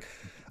I was like,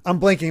 I'm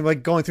blanking,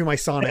 like going through my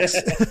Sonics.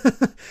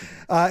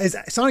 Is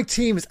Sonic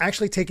Team is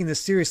actually taking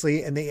this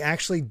seriously, and they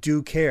actually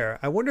do care.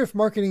 I wonder if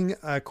marketing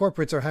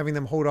corporates are having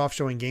them hold off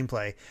showing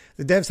gameplay.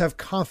 The devs have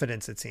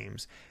confidence, it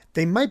seems.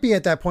 They might be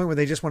at that point where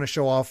they just want to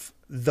show off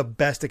the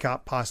best it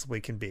possibly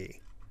can be.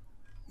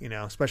 You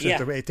know, especially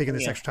if they're taking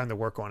this extra time to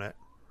work on it.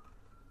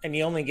 And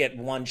you only get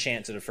one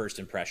chance at a first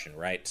impression,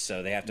 right?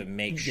 So they have to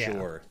make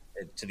sure,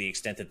 to the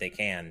extent that they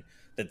can,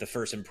 that the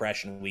first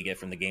impression we get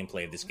from the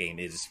gameplay of this game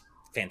is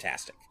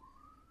fantastic.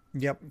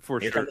 Yep, for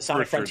Here come the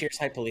Sonic Frontiers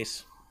Hype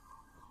Police.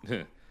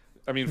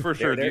 I mean, for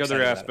sure. The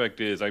other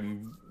aspect is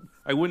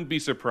I wouldn't be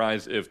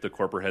surprised if the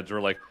corporate heads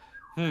were like,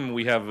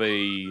 we have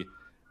a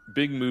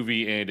big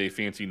movie and a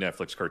fancy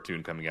Netflix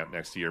cartoon coming out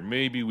next year.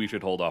 Maybe we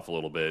should hold off a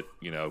little bit,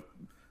 you know,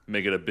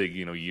 make it a big,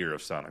 you know, year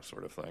of Sonic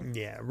sort of thing.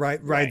 Yeah,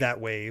 ride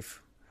that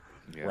wave.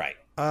 Yeah. Right.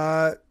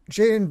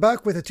 Jaden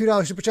Buck with a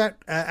 $2 super chat.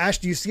 Ash,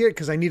 do you see it?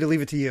 Because I need to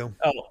leave it to you.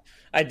 Oh,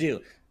 I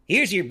do.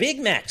 Here's your Big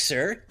Mac,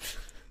 sir.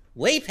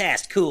 Way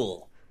past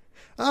cool.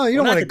 Oh, you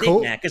don't want a cool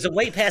Big Mac, because a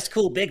way past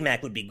cool Big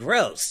Mac would be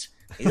gross.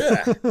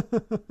 I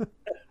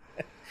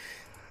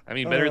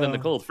mean, better than the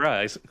cold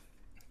fries.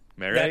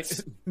 Am I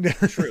right?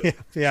 That's true.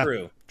 Yeah,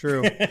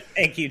 true.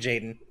 Thank you,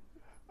 Jaden.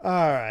 All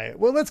right.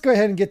 Well, let's go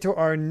ahead and get to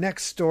our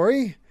next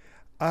story,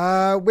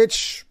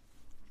 which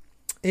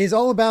is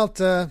all about,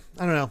 I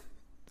don't know.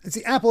 It's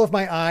the apple of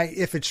my eye,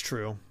 if it's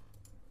true.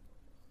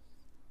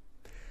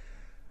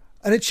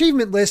 An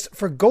achievement list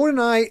for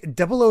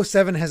GoldenEye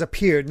 007 has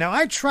appeared. Now,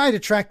 I tried to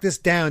track this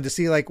down to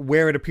see like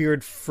where it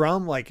appeared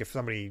from, like if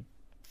somebody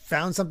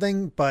found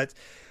something, but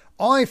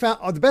all I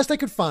found, the best I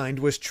could find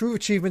was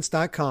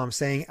TrueAchievements.com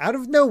saying, out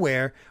of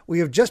nowhere, we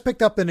have just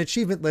picked up an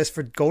achievement list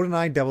for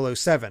GoldenEye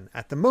 007.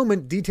 At the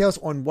moment, details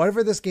on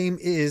whatever this game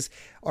is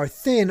are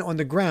thin on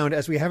the ground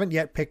as we haven't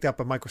yet picked up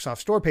a Microsoft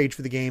Store page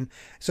for the game,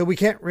 so we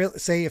can't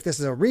say if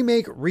this is a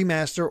remake,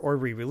 remaster, or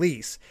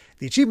re-release.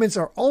 The achievements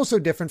are also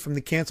different from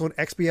the canceled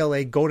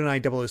XBLA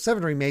GoldenEye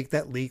 007 remake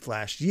that leaked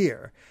last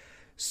year.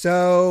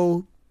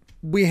 So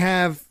we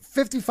have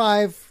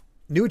 55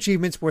 new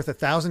achievements worth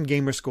 1,000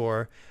 gamer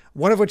score,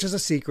 one of which is a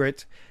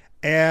secret,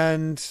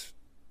 and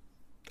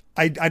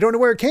I don't know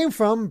where it came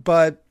from,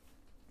 but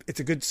it's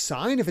a good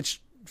sign if it's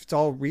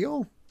all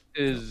real.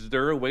 Is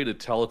there a way to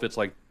tell if it's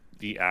like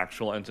the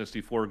actual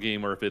N64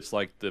 game or if it's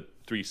like the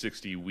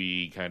 360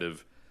 Wii kind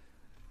of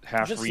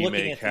half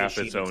remake, half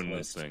its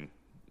own thing?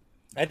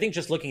 I think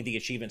just looking at the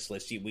achievements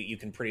list, you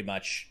can pretty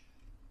much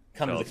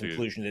come to the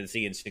conclusion that it's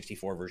the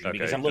N64 version,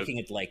 because I'm looking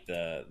at like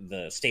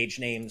the stage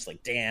names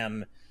like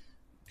Dam,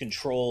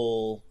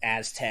 Control,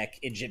 Aztec,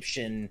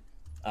 Egyptian,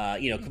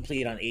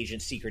 complete on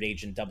Agent, Secret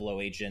Agent,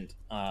 00 Agent,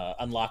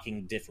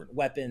 unlocking different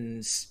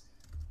weapons.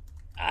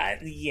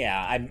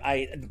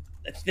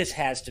 This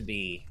has to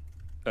be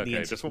the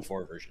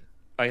N64 version.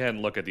 I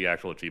hadn't looked at the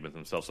actual achievements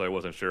themselves, so I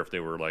wasn't sure if they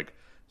were like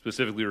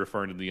specifically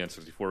referring to the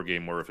N64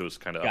 game or if it was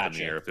kind of up in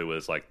the air, if it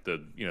was like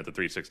the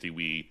 360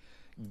 Wii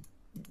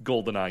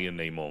GoldenEye in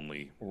name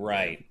only.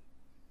 Right.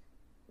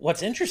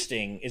 What's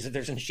interesting is that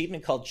there's an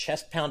achievement called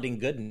Chest Pounding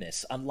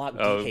Goodness. Unlock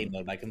DK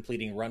mode by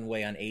completing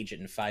Runway on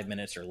Agent in 5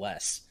 minutes or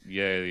less.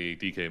 Yeah, the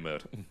DK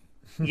mode.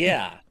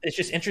 Yeah, it's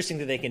just interesting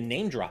that they can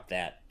name drop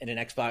that in an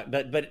Xbox.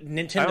 But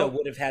Nintendo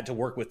would have had to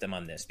work with them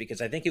on this,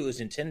 because I think it was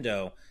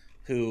Nintendo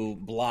who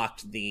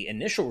blocked the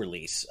initial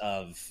release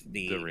of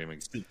the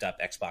souped up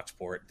Xbox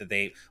port.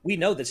 We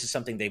know this is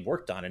something they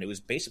worked on, and it was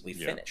basically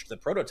finished. The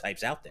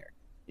prototype's out there.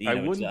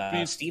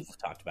 Steve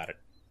talked about it.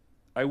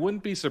 I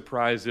wouldn't be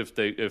surprised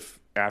if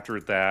after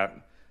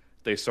that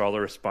they saw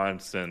the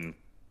response and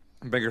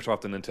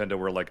Microsoft and Nintendo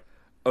were like,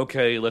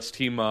 okay, let's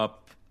team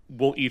up.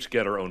 We'll each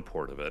get our own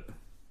port of it.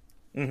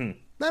 Mm-hmm.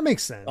 That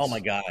makes sense. Oh my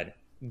God.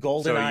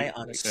 GoldenEye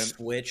on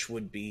Switch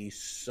would be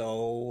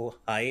so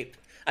hype.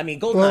 I mean,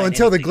 GoldenEye. Well,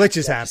 until the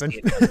glitches happen.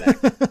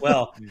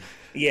 Well,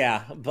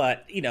 yeah,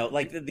 but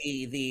like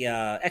the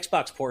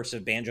Xbox ports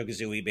of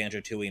Banjo-Kazooie,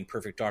 Banjo-Tooie, and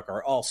Perfect Dark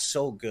are all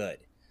so good.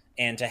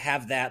 And to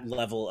have that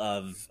level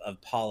of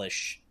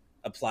polish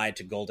applied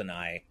to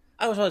GoldenEye,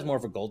 I was always more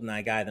of a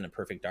GoldenEye guy than a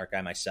Perfect Dark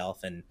guy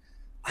myself, and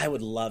I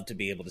would love to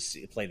be able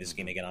to play this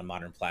game again on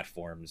modern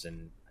platforms.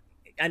 And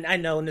I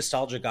know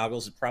nostalgia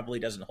goggles, it probably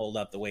doesn't hold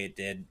up the way it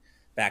did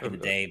back in the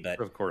day, but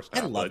of course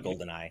not, I love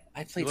GoldenEye.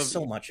 I played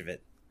so much of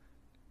it.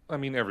 I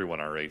mean, everyone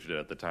our age did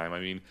at the time.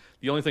 I mean,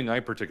 the only thing I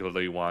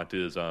particularly want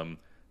is a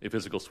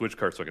physical Switch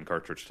cart so I can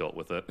cartridge tilt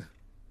with it.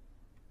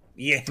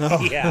 Yeah,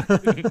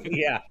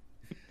 yeah.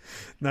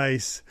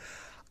 Nice.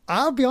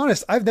 I'll be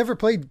honest, I've never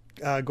played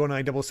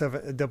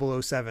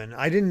GoldenEye 007.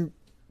 I didn't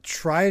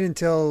try it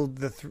until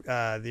the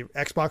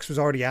Xbox was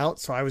already out,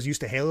 so I was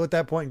used to Halo at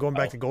that point. And going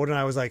back to GoldenEye,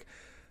 I was like,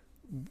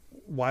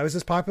 why was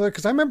this popular?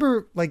 Because I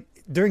remember, like,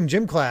 during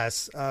gym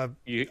class,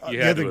 the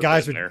other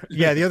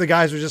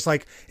guys were just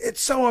like,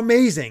 it's so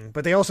amazing.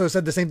 But they also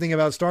said the same thing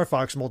about Star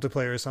Fox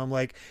multiplayer. So I'm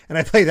like, and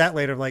I played that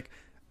later. I'm like,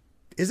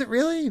 is it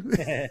really?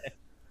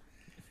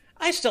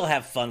 I still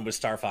have fun with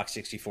Star Fox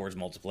 64's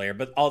multiplayer,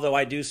 but although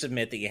I do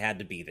submit that you had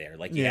to be there,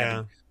 like you had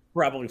to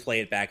probably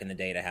play it back in the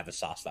day to have a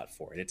soft spot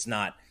for it. It's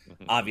not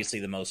obviously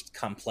the most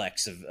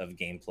complex of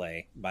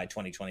gameplay by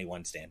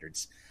 2021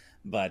 standards,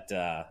 but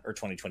or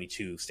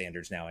 2022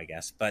 standards now, I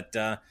guess. But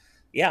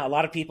yeah, a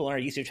lot of people in our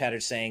YouTube chat are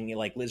saying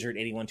like Lizard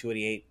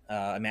 81288,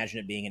 imagine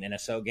it being an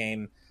NSO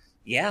game.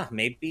 Yeah,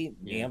 maybe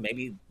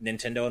maybe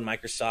Nintendo and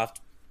Microsoft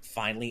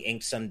finally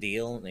inked some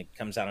deal and it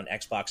comes out on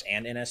Xbox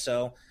and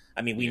NSO.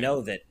 I mean, we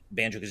know that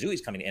Banjo-Kazooie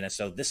is coming to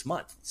NSO this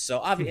month. So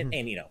obviously,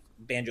 and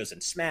Banjo's in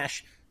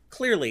Smash.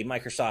 Clearly,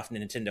 Microsoft and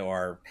Nintendo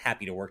are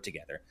happy to work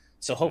together.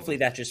 So hopefully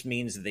that just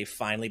means that they've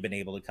finally been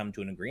able to come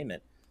to an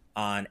agreement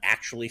on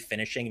actually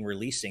finishing and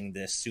releasing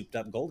this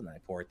souped-up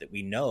GoldenEye port that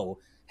we know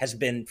has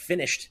been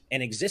finished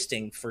and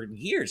existing for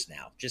years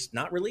now, just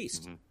not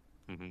released.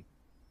 I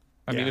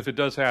mean, if it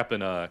does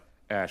happen,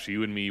 Ash,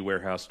 you and me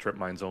warehouse trip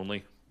mines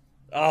only.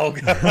 Oh,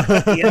 God.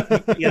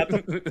 Yep.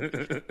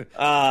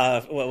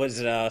 What was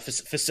it?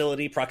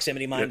 Facility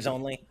proximity mines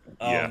only?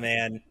 Oh,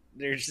 man.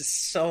 There's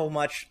just so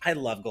much. I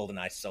love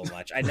GoldenEye so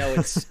much. I know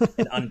it's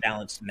an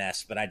unbalanced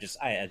mess, but I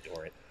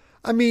adore it.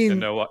 I mean, and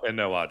no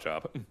odd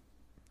job.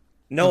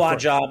 No odd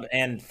job,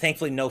 and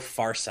thankfully no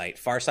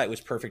Farsight. Farsight was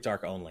Perfect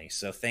Dark only,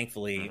 so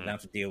thankfully I don't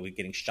have to deal with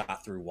getting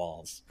shot through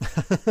walls.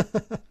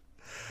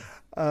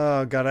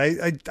 Oh God,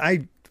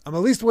 I'm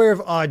at least aware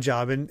of Odd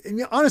Job, and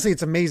honestly,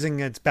 it's amazing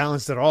it's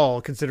balanced at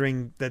all,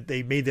 considering that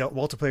they made the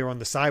multiplayer on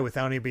the side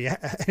without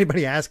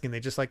anybody asking. They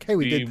just like, hey,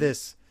 we did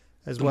this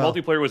as well.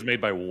 The multiplayer was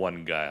made by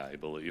one guy, I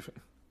believe.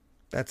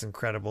 That's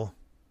incredible.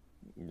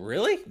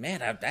 Really,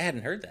 man, I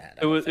hadn't heard that.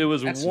 It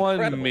was one,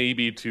 incredible.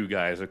 Maybe two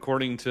guys,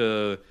 according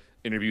to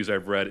interviews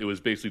I've read. It was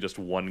basically just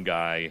one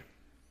guy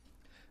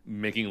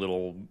making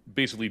little,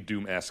 basically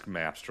Doom-esque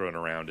maps thrown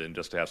around in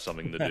just to have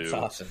something to do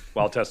awesome.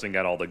 While testing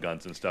out all the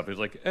guns and stuff. He was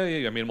like,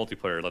 hey, I made a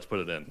multiplayer, let's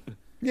put it in.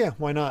 Yeah,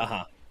 why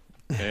not?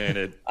 And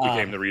it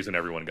became the reason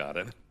everyone got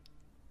it.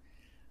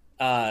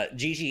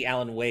 Gigi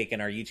Alan Wake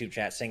in our YouTube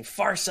chat saying,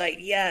 Farsight,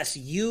 yes,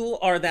 you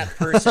are that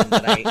person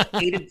that I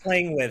hated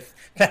playing with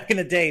back in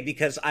the day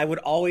because I would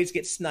always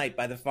get sniped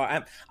by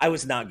the I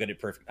was not good at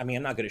I'm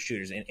not good at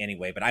shooters in any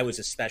way, but I was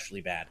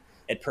especially bad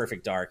at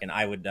Perfect Dark, and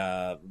I would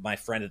my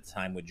friend at the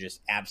time would just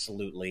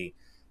absolutely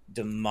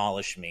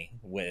demolish me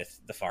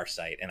with the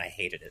Farsight, and I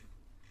hated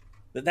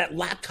it. That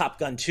laptop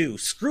gun too.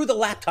 Screw the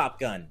laptop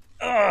gun.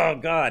 Oh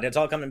God, it's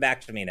all coming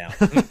back to me now.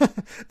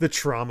 The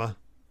trauma.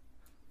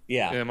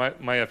 Yeah, my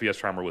FPS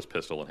trauma was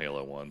pistol in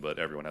Halo 1, but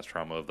everyone has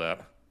trauma of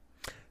that.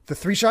 The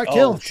 3-shot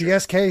kill, sure.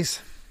 GS case.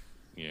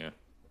 Yeah.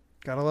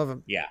 Gotta love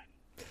him. Yeah.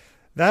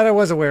 That I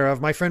was aware of.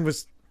 My friend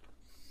was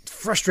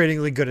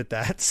frustratingly good at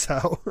that,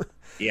 so...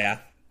 Yeah.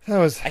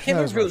 I can't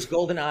remember if it was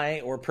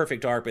GoldenEye or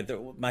Perfect Dark, but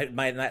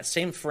that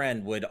same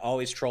friend would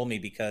always troll me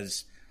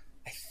because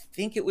I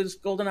think it was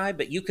GoldenEye,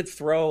 but you could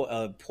throw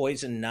a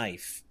poison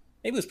knife.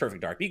 Maybe it was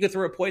Perfect Dark, but you could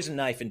throw a poison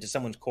knife into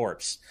someone's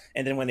corpse,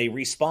 and then when they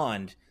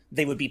respawned,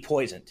 they would be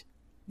poisoned.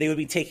 They would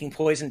be taking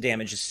poison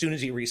damage as soon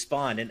as you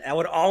respawn, and that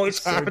would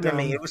always happen to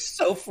me. It was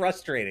so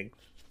frustrating.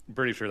 I'm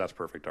pretty sure that's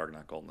Perfect Dark,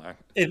 not GoldenEye.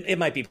 It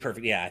might be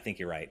Perfect. Yeah, I think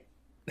you're right.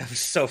 That was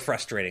so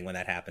frustrating when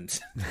that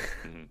happens.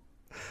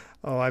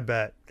 Oh, I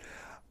bet.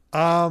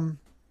 Well,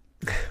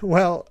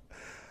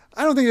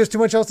 I don't think there's too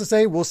much else to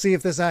say. We'll see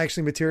if this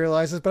actually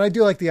materializes, but I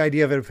do like the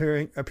idea of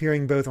it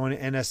appearing both on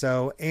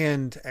NSO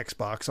and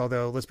Xbox,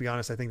 although, let's be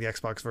honest, I think the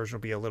Xbox version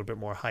will be a little bit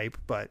more hype,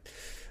 but...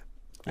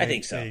 I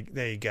think so.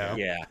 There you go.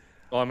 Yeah.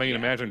 Well, I mean,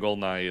 imagine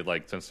GoldenEye,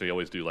 like, since they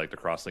always do, like, the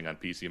cross thing on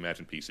PC,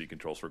 imagine PC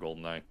controls for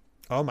GoldenEye.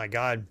 Oh, my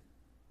God.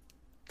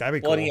 That'd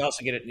be cool. Well, and you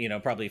also get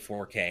it, probably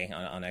 4K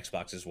on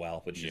Xbox as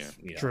well, which is,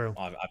 true.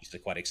 Obviously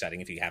quite exciting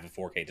if you have a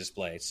 4K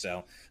display.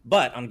 So,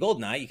 but on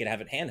GoldenEye, you could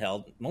have it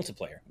handheld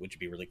multiplayer, which would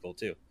be really cool,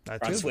 too.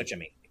 On Switch, I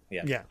mean.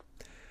 Yeah.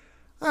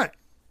 All right.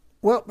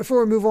 Well,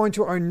 before we move on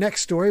to our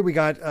next story, we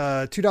got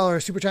a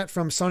 $2 super chat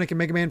from Sonic and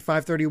Mega Man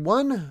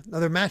 531.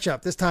 Another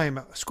matchup. This time,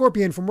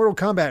 Scorpion from Mortal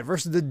Kombat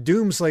versus the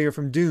Doomslayer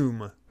from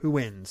Doom. Who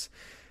wins?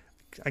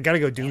 I gotta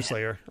go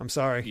Doomslayer. I'm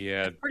sorry.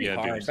 Yeah, it's pretty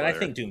hard, Doomslayer. but I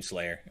think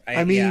Doomslayer.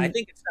 I mean, I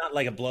think it's not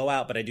like a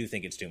blowout, but I do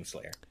think it's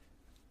Doomslayer.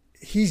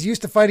 He's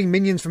used to fighting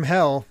minions from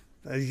hell.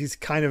 He's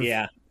kind of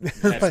that's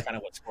kind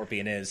of what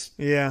Scorpion is.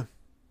 Yeah,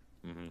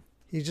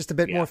 he's just a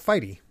bit more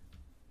fighty.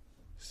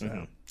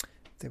 So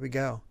there we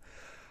go.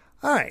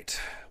 All right.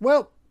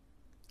 Well,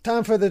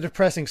 time for the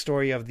depressing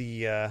story of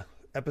the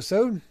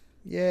episode.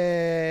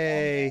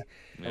 Yay!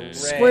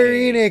 Square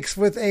Enix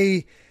with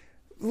a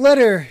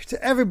letter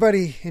to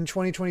everybody in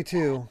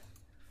 2022.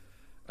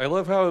 I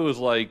love how it was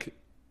like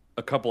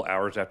a couple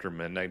hours after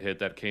midnight hit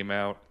that came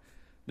out.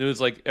 It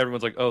was like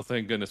everyone's like, "Oh,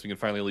 thank goodness, we can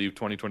finally leave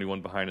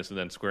 2021 behind us." And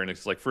then Square Enix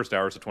is like, first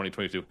hours of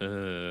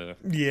 2022.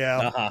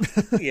 Yeah.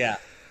 Yeah.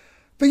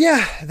 But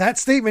yeah, that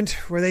statement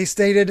where they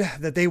stated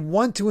that they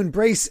want to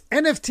embrace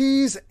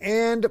NFTs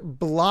and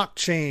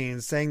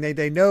blockchains, saying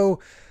they know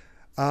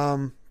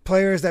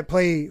players that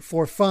play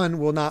for fun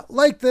will not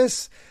like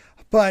this,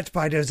 but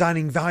by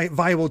designing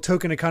viable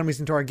token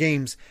economies into our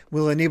games,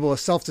 will enable a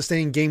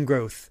self-sustaining game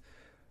growth.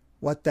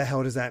 What the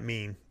hell does that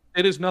mean?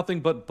 It is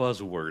nothing but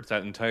buzzwords.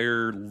 That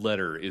entire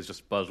letter is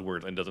just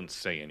buzzwords and doesn't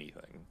say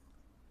anything.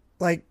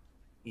 Like,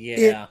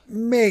 yeah, it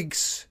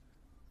makes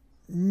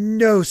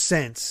no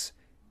sense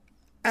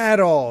at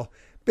all.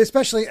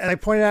 Especially, and I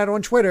pointed out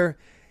on Twitter,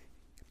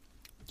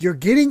 you're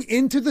getting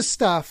into the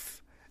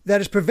stuff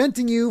that is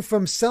preventing you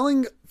from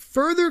selling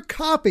further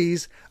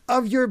copies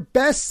of your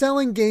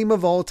best-selling game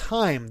of all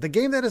time. The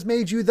game that has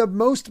made you the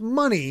most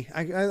money.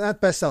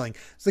 Not best-selling.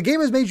 So the game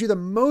has made you the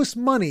most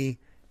money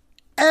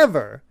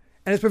ever.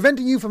 And it's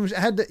preventing you from...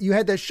 You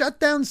had to shut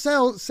down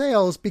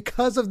sales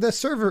because of the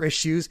server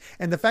issues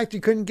and the fact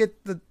you couldn't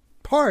get the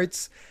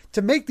parts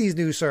to make these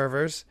new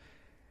servers.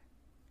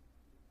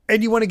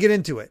 And you want to get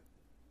into it.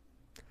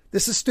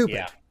 This is stupid.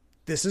 Yeah.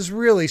 This is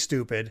really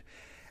stupid.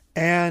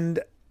 And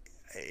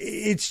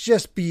it's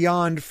just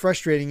beyond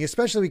frustrating,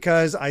 especially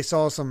because I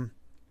saw some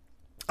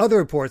other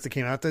reports that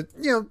came out that,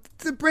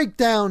 to break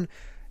down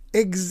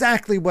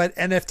exactly what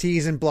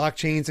NFTs and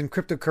blockchains and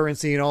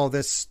cryptocurrency and all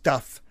this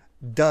stuff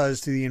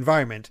does to the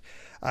environment.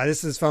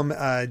 This is from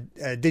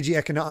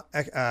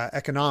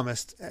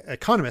economist,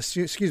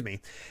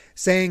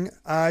 saying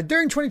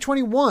during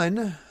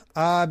 2021,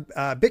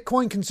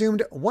 Bitcoin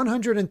consumed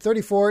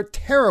 134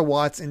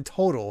 terawatts in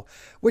total,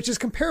 which is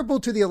comparable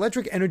to the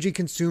electric energy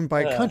consumed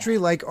by a country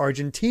like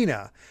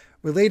Argentina.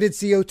 Related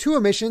CO2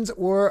 emissions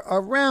were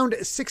around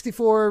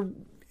 64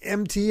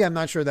 MT. I'm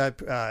not sure that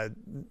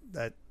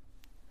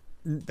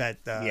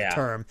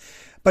term,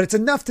 but it's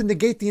enough to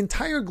negate the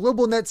entire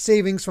global net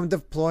savings from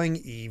deploying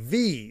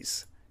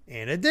EVs.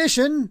 In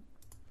addition,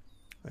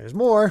 there's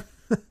more.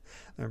 I'm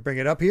going to bring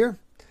it up here.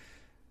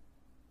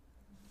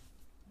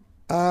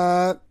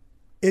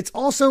 It's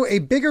also a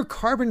bigger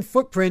carbon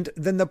footprint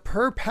than the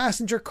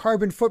per-passenger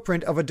carbon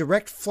footprint of a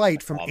direct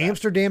flight from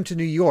Amsterdam to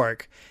New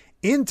York.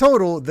 In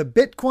total, the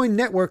Bitcoin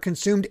network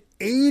consumed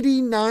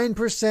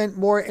 89%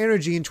 more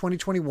energy in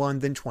 2021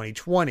 than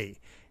 2020.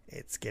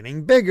 It's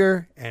getting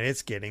bigger, and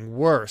it's getting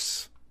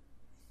worse.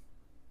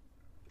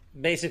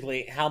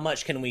 Basically, how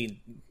much can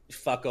we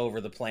fuck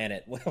over the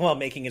planet while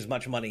making as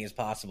much money as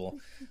possible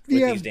with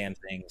these damn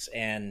things?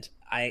 And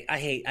I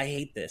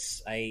hate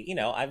this.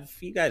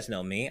 You guys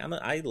know me.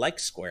 I like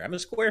Square. I'm a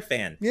Square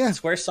fan. Yeah.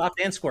 Squaresoft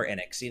and Square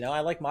Enix.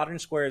 I like Modern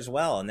Square as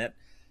well, and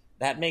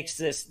that makes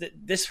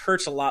this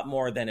hurts a lot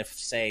more than if,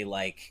 say,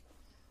 like,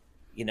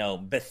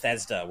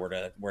 Bethesda were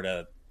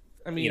to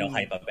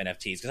hype up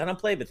NFTs, because I don't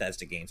play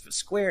Bethesda games. But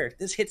Square,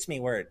 this hits me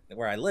where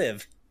I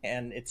live,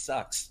 and it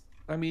sucks.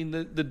 I mean,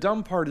 the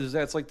dumb part is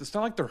that it's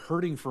not like they're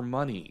hurting for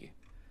money.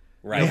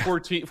 Right.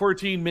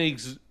 14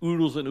 makes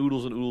oodles and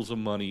oodles and oodles of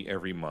money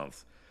every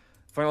month.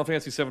 Final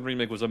Fantasy VII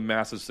Remake was a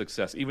massive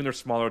success. Even their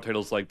smaller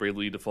titles like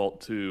Bravely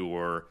Default 2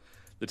 or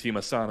the Team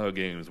Asano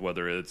games,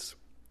 whether it's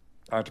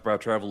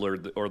Octopath Traveler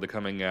or the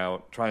coming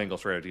out Triangle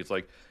Strategy, it's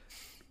like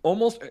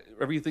almost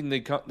everything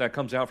that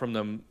comes out from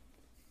them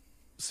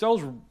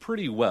sells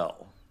pretty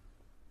well.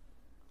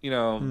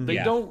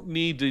 They don't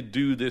need to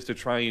do this to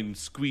try and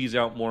squeeze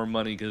out more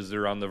money because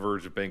they're on the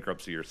verge of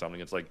bankruptcy or something.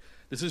 It's like,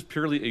 this is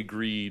purely a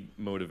greed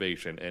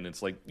motivation, and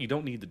it's like, you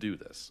don't need to do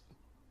this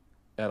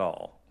at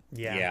all.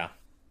 Yeah.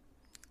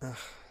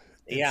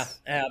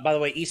 By the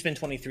way,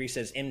 Eastman23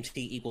 says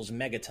MT equals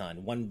megaton,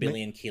 1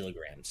 billion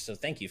kilograms. So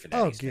thank you for that.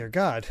 Oh, Eastman. dear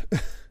God.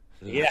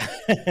 Yeah.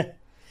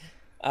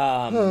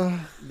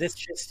 This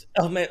just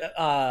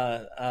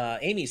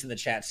Amy's in the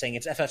chat saying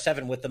it's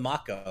FF7 with the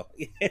Mako.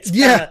 It is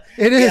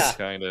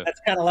kind of.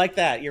 That's kind of like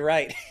that. You're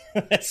right.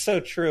 That's so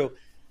true.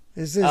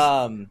 Is this?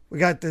 We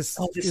got this.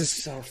 This is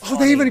so funny.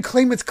 They even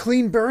claim it's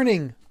clean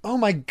burning. Oh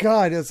my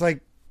God! It's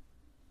like,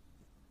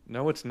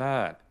 no, it's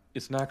not.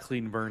 It's not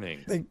clean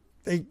burning.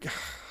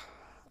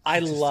 I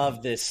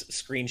love this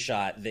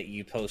screenshot that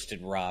you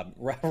posted, Rob.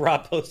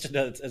 Rob posted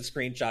a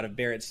screenshot of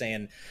Barrett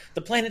saying,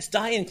 "The planet's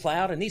dying,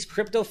 Cloud, and these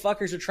crypto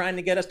fuckers are trying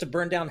to get us to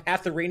burn down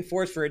half the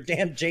rainforest for a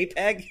damn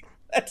JPEG."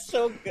 That's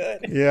so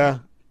good. Yeah,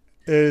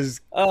 it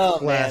is. Oh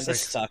classic. Man,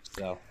 this sucks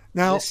though.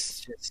 Now,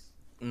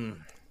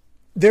 an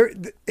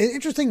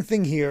interesting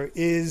thing here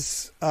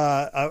is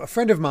a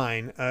friend of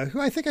mine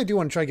who I think I do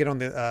want to try to get on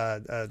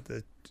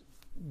the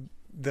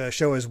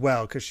show as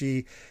well, because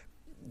she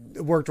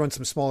worked on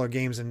some smaller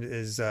games and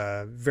is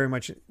very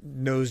much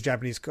knows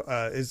Japanese,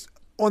 is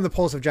on the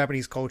pulse of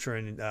Japanese culture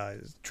and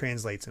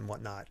translates and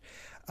whatnot.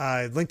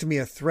 Linked to me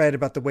a thread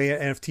about the way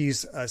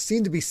NFTs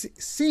seem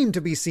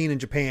to be seen in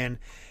Japan,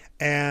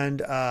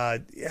 and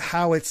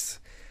how it's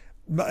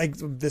like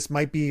this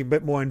might be a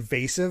bit more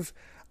invasive.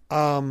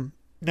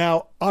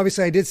 Now,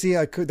 obviously, I did see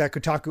that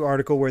Kotaku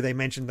article where they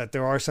mentioned that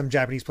there are some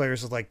Japanese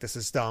players who are like, this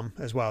is dumb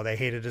as well. They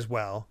hate it as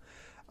well.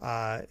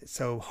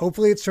 So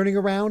hopefully it's turning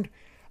around.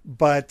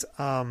 But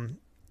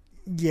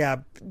yeah,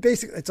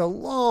 basically, it's a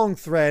long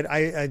thread.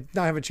 I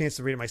not have a chance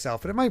to read it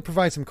myself, but it might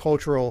provide some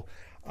cultural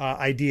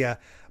idea.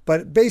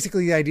 But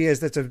basically, the idea is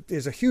that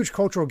there's a huge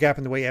cultural gap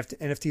in the way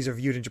NFTs are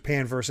viewed in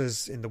Japan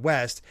versus in the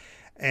West.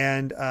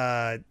 And,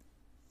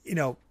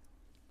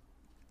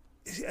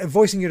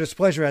 voicing your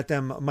displeasure at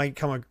them might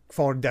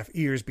fall on deaf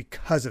ears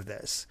because of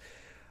this.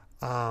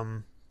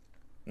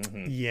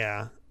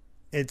 Yeah.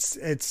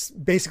 It's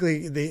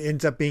basically, it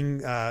ends up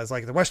being it's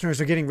like the Westerners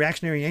are getting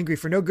reactionary angry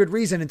for no good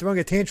reason and throwing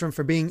a tantrum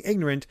for being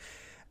ignorant.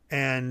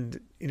 And,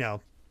 you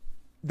know,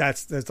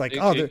 that's like,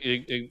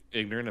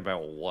 ignorant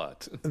about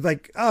what?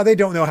 Like, oh, they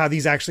don't know how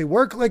these actually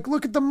work. Like,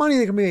 look at the money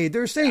they can be made.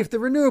 They're safe. They're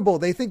renewable.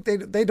 They think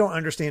they don't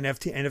understand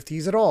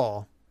NFTs at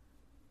all.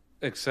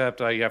 Except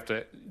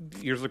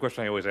here's the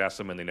question I always ask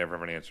them and they never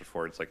have an answer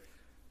for. It's like,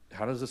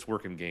 how does this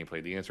work in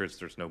gameplay? The answer is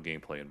there's no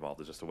gameplay involved.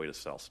 It's just a way to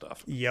sell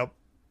stuff. Yep.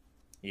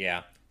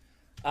 Yeah.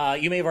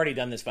 You may have already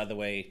done this, by the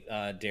way,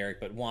 Derek,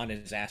 but Juan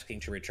is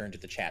asking to return to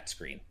the chat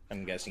screen.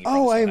 I'm guessing.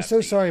 I am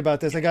so sorry about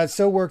this. I got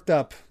so worked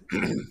up.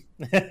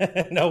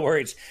 No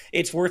worries.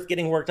 It's worth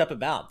getting worked up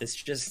about.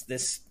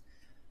 This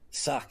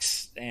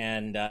sucks,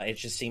 and it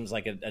just seems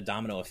like a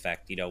domino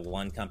effect. You know,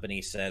 one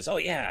company says, "Oh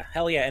yeah,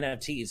 hell yeah,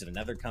 NFTs," and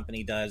another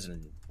company does,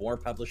 and more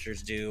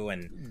publishers do,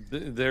 and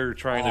they're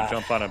trying to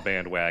jump on a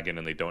bandwagon,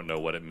 and they don't know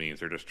what it means.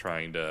 They're just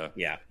trying to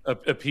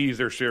appease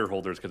their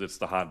shareholders because it's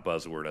the hot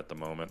buzzword at the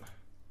moment.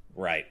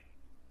 Right.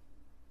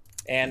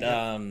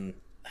 And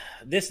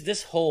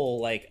this whole,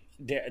 like,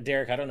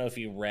 Derek, I don't know if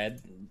you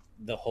read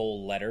the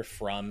whole letter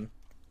from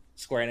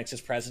Square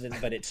Enix's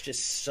president, but it's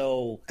just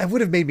so it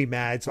would have made me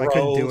mad, so gross. I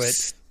couldn't do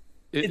it.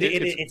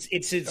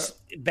 It's as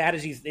bad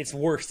as it's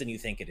worse than you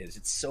think it is.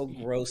 It's so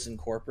gross and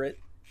corporate.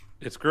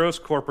 It's gross,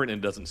 corporate,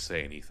 and doesn't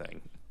say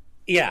anything.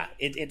 Yeah,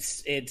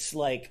 it's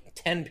like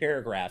 10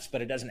 paragraphs,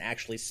 but it doesn't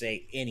actually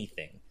say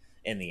anything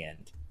in the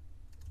end.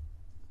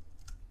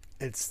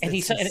 And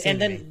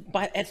then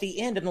at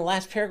the end, in the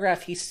last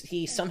paragraph,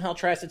 he somehow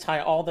tries to tie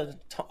all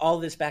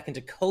this back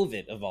into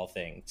COVID, of all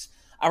things.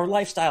 Our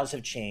lifestyles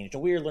have changed,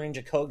 and we are learning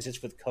to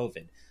coexist with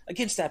COVID.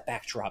 Against that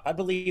backdrop, I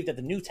believe that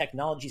the new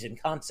technologies and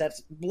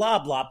concepts, blah,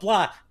 blah,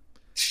 blah.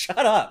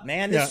 Shut up,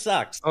 man. This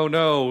sucks. Oh,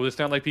 no. It's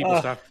not like people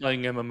stopped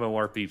playing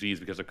MMORPGs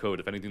because of COVID.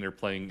 If anything, they're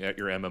playing at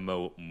your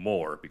MMO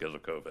more because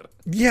of COVID.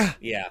 Yeah.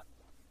 Yeah.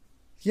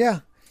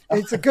 Yeah.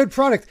 It's a good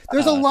product.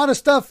 There's a lot of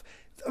stuff.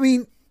 I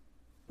mean,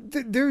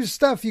 there's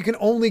stuff you can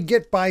only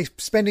get by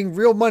spending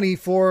real money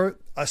for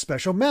a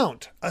special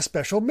mount, a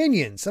special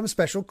minion, some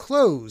special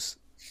clothes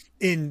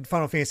in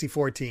Final Fantasy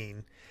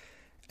XIV.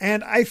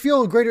 And I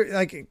feel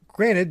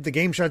granted, the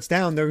game shuts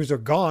down, those are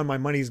gone, my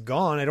money's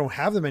gone, I don't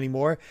have them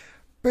anymore,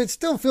 but it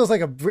still feels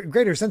like a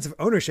greater sense of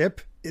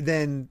ownership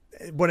than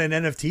what an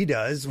NFT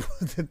does,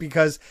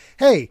 because,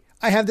 hey,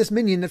 I have this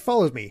minion that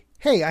follows me.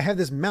 Hey, I have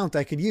this mount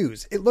I could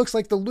use. It looks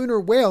like the lunar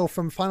whale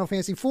from Final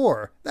Fantasy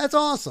IV. That's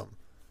awesome.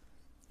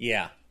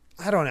 Yeah.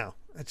 I don't know.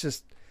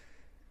 It's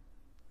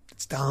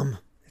dumb.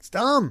 It's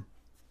dumb.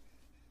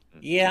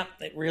 Yeah,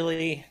 it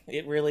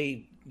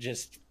really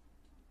just,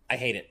 I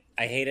hate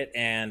it,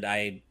 and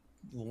I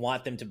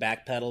want them to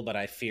backpedal, but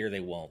I fear they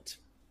won't.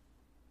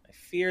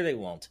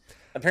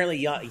 Apparently,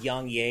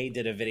 Yang Ye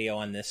did a video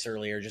on this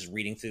earlier, just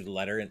reading through the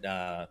letter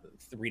and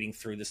reading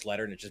through this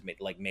letter, and it just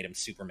made him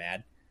super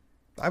mad.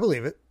 I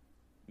believe it.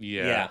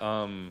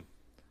 Yeah.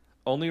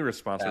 Only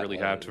response I really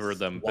have to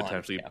them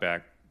potentially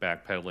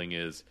backpedaling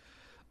is,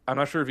 I'm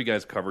not sure if you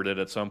guys covered it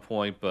at some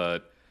point,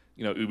 but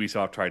you know,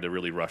 Ubisoft tried to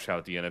really rush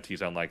out the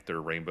NFTs on like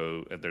their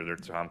Rainbow, their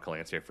Tom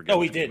Clancy. I forget. Oh,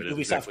 we did. Ubisoft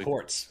exactly.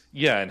 Quartz.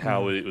 Yeah, and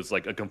how it was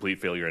like a complete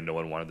failure, and no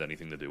one wanted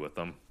anything to do with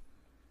them.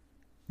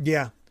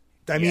 Yeah,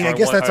 I mean, I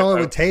guess that's all it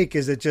would take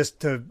is it just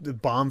to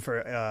bomb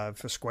for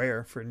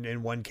Square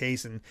in one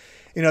case, and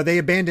you know they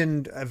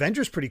abandoned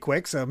Avengers pretty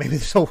quick, so maybe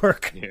this will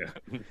work. Yeah,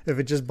 if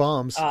it just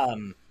bombs.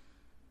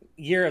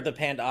 Year of the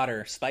Panda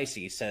Otter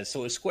Spicy says,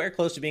 so is Square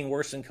close to being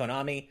worse than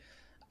Konami?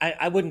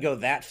 I wouldn't go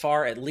that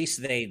far. At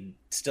least they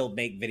still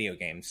make video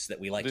games that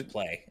we like to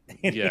play.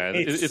 Yeah,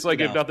 it's like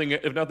if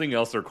nothing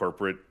else, their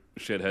corporate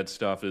shithead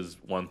stuff is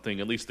one thing.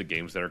 At least the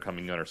games that are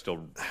coming out are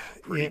still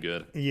pretty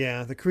good.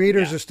 Yeah, the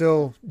creators are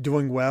still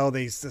doing well.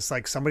 It's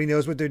like somebody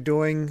knows what they're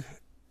doing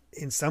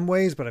in some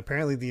ways, but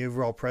apparently the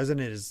overall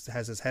president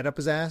has his head up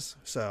his ass.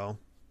 So.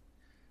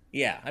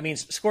 Yeah, I mean,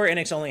 Square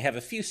Enix only have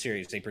a few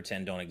series they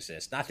pretend don't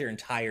exist, not their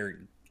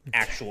entire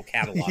actual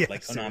catalog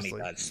like Konami seriously.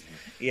 Does.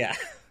 Yeah.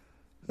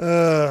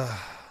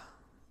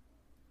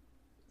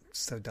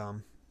 So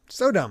dumb.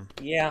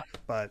 Yeah,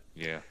 but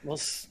we'll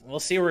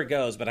see where it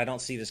goes. But I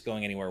don't see this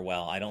going anywhere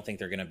well. I don't think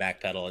they're going to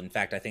backpedal. In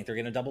fact, I think they're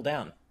going to double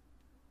down.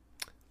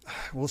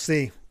 We'll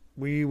see.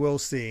 We will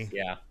see.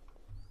 Yeah.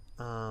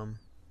 All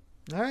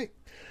right.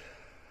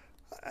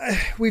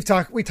 We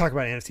talk about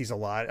NFTs a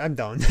lot. I'm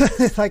done.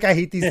 Like I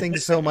hate these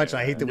things so much.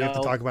 And I hate that we have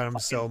to talk about them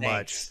so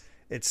much.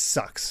 It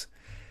sucks.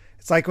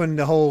 It's like when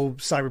the whole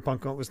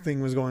cyberpunk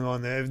thing was going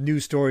on. The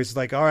news stories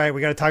like, all right,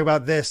 we got to talk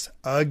about this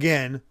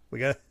again.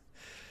 I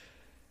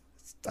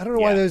don't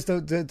know why those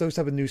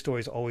type of news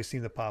stories always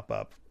seem to pop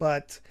up,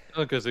 but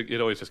because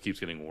it always just keeps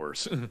getting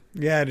worse.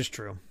 Yeah, it is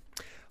true.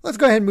 Let's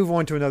go ahead and move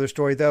on to another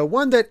story, though.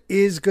 One that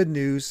is good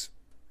news,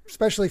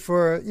 especially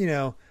for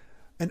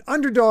an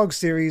underdog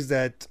series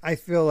that I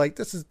feel like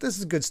this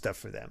is good stuff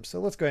for them. So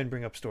let's go ahead and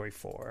bring up story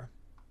 4.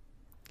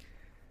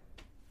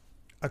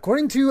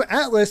 According to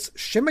Atlas,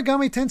 Shin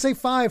Megami Tensei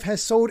 5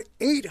 has sold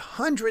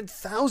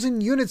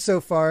 800,000 units so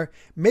far,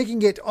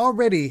 making it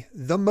already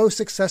the most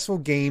successful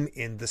game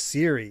in the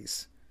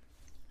series.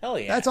 Hell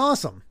yeah. That's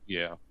awesome.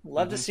 Yeah.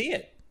 Love to see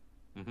it.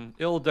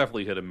 It'll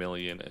definitely hit 1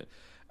 million.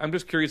 I'm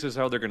just curious as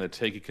how they're going to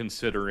take it,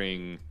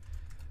 considering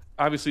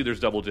obviously there's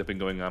double dipping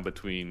going on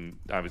between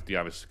the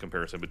obvious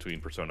comparison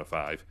between Persona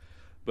 5,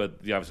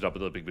 but the obvious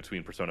double dipping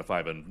between Persona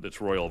 5 and its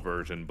Royal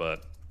version.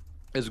 But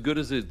as good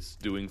as it's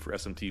doing for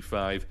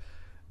SMT5,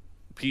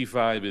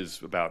 P5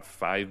 is about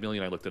 5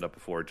 million. I looked it up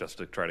before just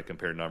to try to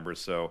compare numbers.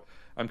 So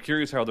I'm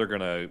curious how they're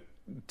going to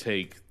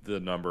take the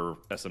number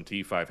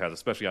SMT5 has,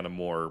 especially on a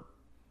more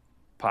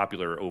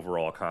popular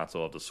overall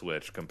console of the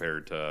Switch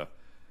compared to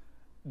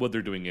what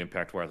they're doing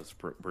impact-wise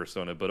with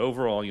Persona. But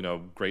overall,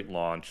 great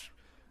launch.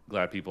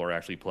 Glad people are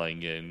actually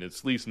playing in.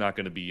 It's at least not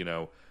going to be,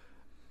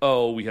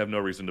 oh, we have no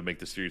reason to make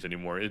the series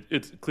anymore.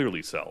 It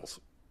clearly sells.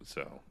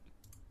 So,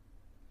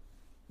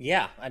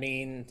 yeah, I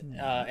mean,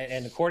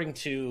 and according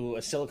to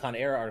a Silicon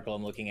Era article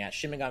I'm looking at,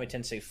 Shin Megami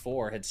Tensei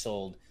 4 had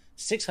sold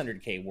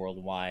 600K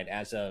worldwide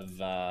as of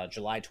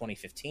July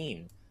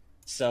 2015.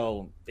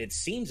 So it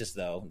seems as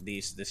though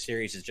the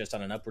series is just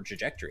on an upward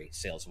trajectory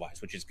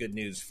sales-wise, which is good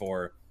news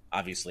for,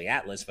 obviously,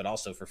 Atlus, but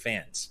also for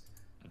fans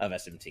of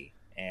SMT.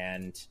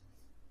 And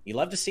you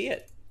love to see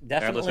it.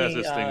 Definitely. Atlus has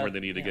this thing where they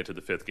need to get to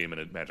the 5th game,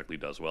 and it magically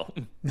does well.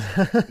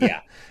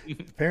 Yeah.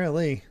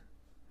 Apparently.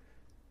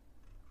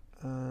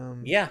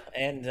 Yeah,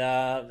 and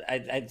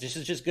this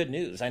is just good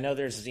news. I know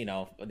there's been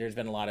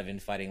a lot of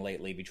infighting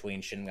lately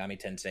between Shin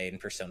Megami Tensei and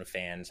Persona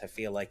fans. I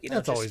feel like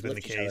that's always been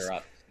the case.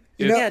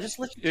 Just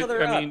lift each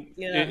other up.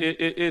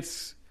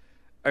 It's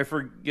I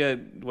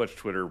forget which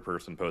Twitter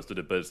person posted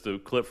it, but it's the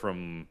clip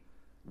from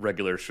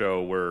Regular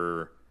Show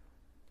where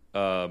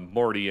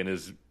Morty and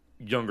his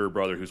younger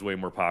brother, who's way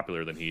more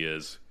popular than he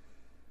is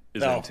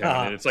in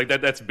town, and it's like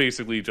that. That's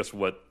basically just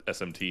what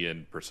SMT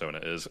and Persona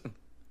is.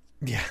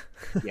 Yeah.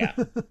 Yeah.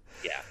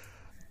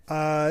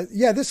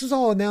 This was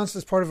all announced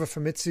as part of a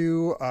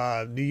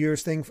Famitsu New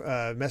Year's thing,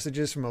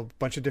 messages from a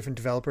bunch of different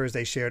developers.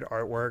 They shared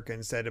artwork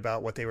and said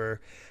about what they were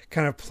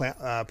kind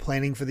of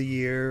planning for the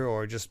year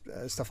or just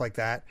stuff like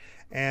that.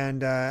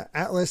 And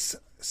Atlus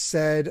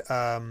said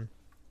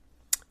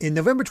in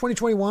November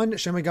 2021,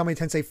 Shin Megami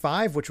Tensei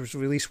 5, which was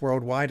released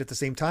worldwide at the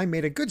same time,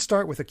 made a good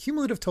start with a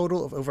cumulative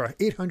total of over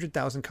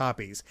 800,000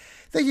 copies.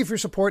 Thank you for your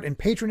support and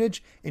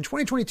patronage. In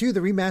 2022,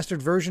 the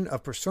remastered version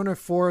of Persona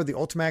 4, the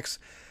Ultimax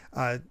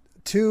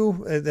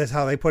 2, that's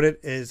how they put it,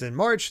 is in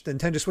March. The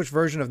Nintendo Switch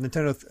version of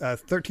Nintendo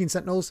 13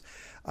 Sentinels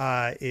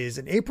is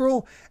in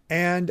April.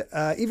 And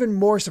even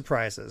more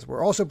surprises.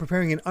 We're also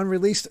preparing an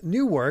unreleased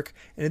new work.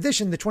 In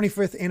addition, the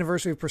 25th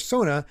anniversary of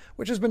Persona,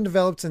 which has been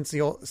developed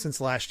since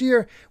last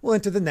year, will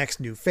enter the next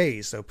new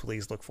phase. So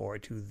please look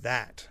forward to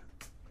that.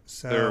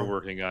 So they're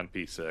working on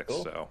P6.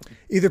 Cool. So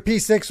either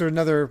P6 or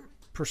another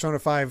Persona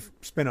 5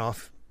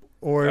 spinoff.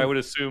 Or I would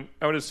assume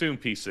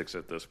P6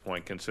 at this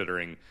point,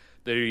 considering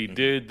they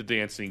did the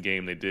dancing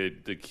game, they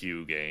did the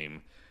Q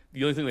game.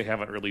 The only thing they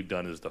haven't really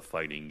done is the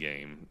fighting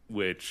game,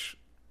 which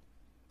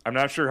I'm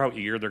not sure how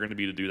eager they're going to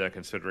be to do that,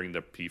 considering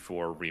the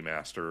P4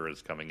 remaster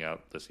is coming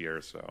out this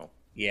year. So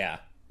yeah,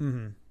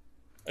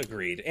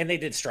 agreed. And they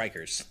did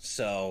Strikers,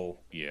 so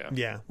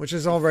yeah, which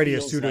is already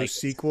a pseudo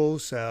sequel.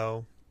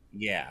 So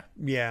yeah,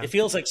 it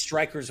feels like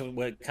Strikers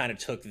what kind of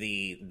took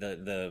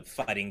the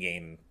fighting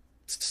game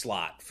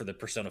slot for the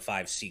Persona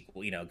 5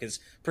 sequel.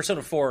 Because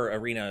Persona 4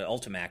 Arena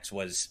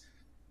Ultimax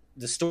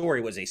the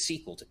story was a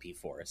sequel to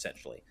P4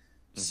 essentially.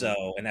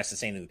 So, and that's the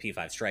same with the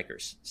P5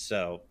 Strikers.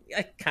 So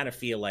I kind of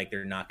feel like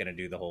they're not going to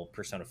do the whole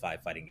Persona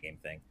 5 fighting game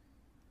thing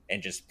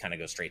and just kind of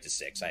go straight to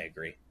 6. I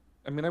agree.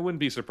 I mean, I wouldn't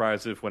be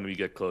surprised if when we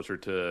get closer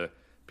to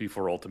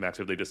P4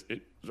 Ultimax, if they just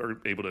are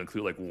able to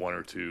include like 1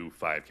 or 2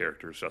 5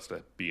 characters just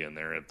to be in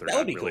there. If they're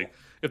not really, cool.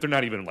 If they're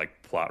not even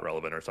like plot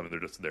relevant or something, they're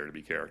just there to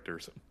be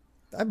characters.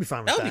 I'd be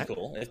fine with that. That would be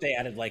cool if they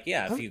added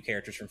a few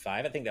characters from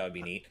 5. I think that would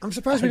be neat. I'm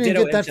surprised we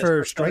didn't get that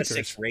for Persona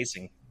Strikers. 6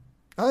 Racing.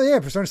 Oh yeah,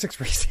 Persona 6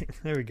 Racing.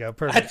 There we go.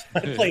 Perfect.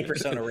 I'd play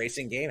Persona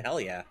Racing game. Hell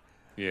yeah.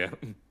 Yeah.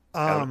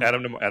 Add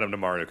him to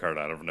Mario Kart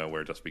out of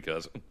nowhere just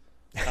because.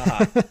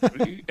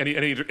 And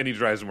he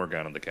drives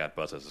Morgana on the cat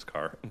bus as his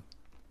car.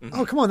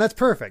 Oh come on, that's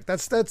perfect.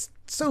 That's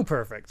so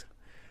perfect.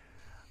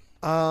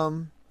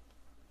 Yeah,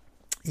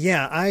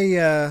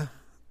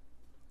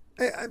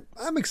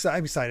 I'm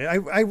excited.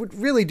 I would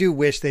really do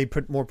wish they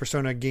put more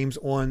Persona games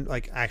on,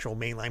 like actual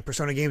mainline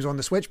Persona games on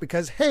the Switch,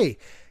 because hey,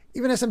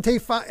 even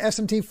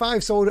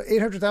SMT5 sold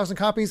 800,000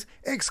 copies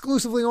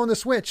exclusively on the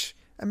Switch.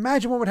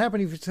 Imagine what would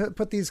happen if you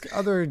put these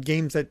other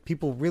games that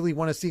people really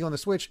want to see on the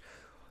Switch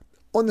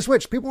on the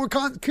Switch. People were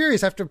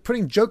curious after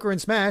putting Joker in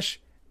Smash.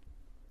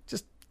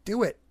 Just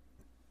do it.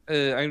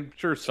 I'm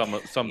sure some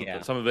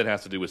of it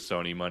has to do with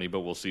Sony money, but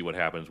we'll see what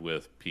happens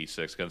with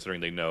P6, considering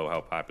they know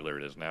how popular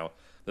it is now,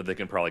 that they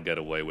can probably get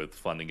away with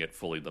funding it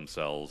fully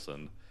themselves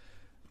and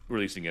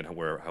releasing it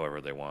however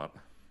they want.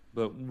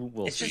 But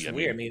we'll see. It's just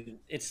weird. I mean,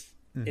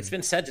 it's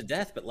been said to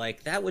death, but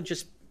like that would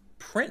just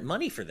print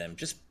money for them.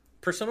 Just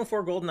Persona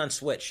 4 Golden on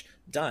Switch,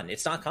 done.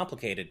 It's not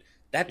complicated.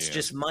 That's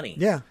just money.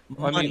 Yeah,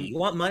 money. You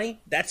want money?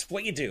 That's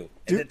what you do.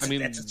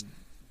 That's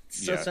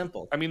so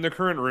simple. I mean, the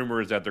current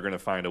rumor is that they're going to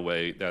find a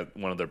way, that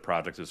one of their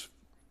projects is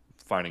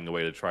finding a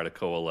way to try to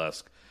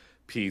coalesce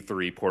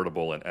P3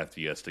 portable and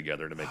FES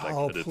together to make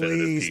like the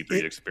definitive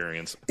P3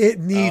 experience. It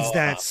needs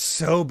that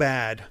so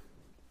bad.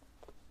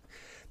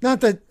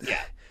 Not that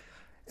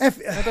not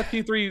that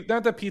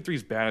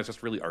P3's bad, it's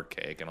just really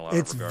archaic in a lot of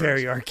regards. It's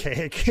very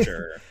archaic.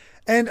 Sure.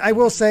 And I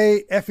will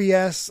say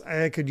FES,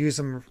 I could use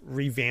some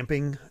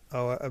revamping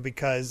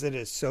because it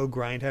is so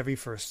grind heavy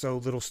for so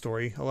little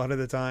story a lot of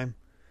the time.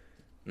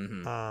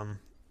 Mm-hmm.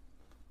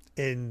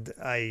 And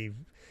I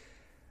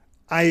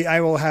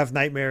will have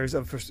nightmares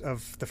of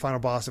the final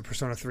boss of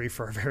Persona 3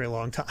 for a very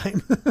long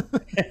time.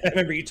 I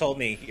remember you told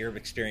me your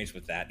experience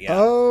with that. Yeah.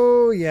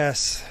 Oh,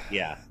 yes.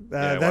 Yeah.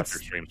 I watched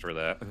your streams for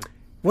that.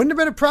 Wouldn't have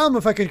been a problem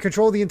if I could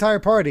control the entire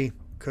party.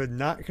 Could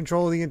not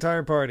control the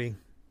entire party.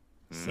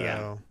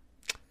 So,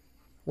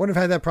 wouldn't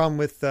have had that problem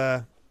with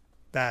that.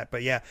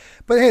 But yeah.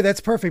 But hey, that's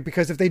perfect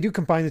because if they do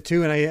combine the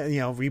two and I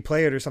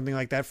replay it or something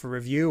like that for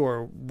review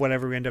or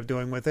whatever we end up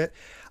doing with it,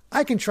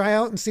 I can try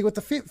out and see what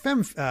the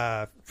femme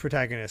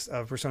protagonist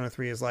of Persona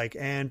 3 is like.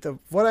 And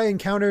what I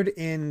encountered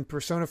in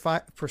Persona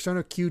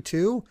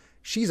Q2,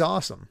 she's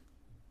awesome.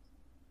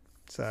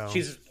 So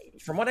she's,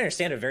 from what I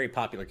understand, a very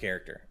popular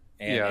character.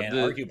 And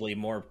arguably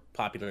more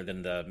popular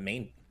than the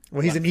main.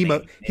 Well, he's an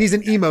emo. He's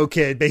an emo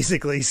kid,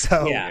 basically.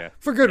 So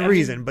for good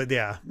reason, but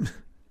yeah.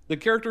 The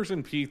characters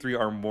in P3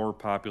 are more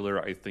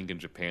popular, I think, in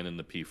Japan than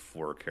the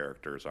P4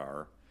 characters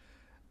are.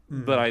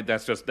 But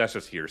that's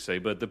just hearsay.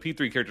 But the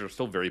P3 characters are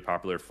still very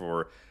popular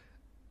for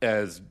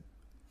as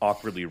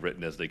awkwardly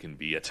written as they can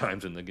be at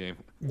times in the game.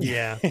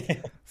 Yeah,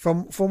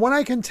 from what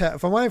I can tell,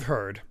 from what I've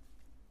heard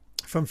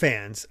from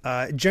fans,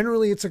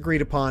 generally it's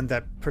agreed upon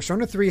that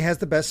Persona 3 has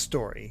the best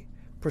story,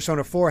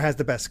 Persona 4 has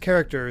the best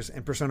characters,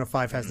 and Persona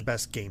 5 has the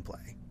best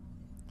gameplay.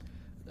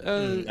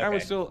 I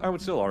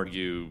would still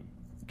argue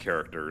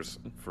characters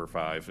for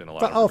 5 in a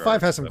lot of regards.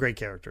 5 has some great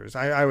characters.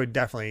 I would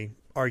definitely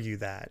argue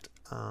that.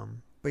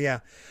 But yeah,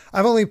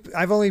 I've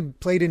only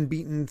played and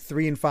beaten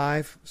 3 and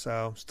 5,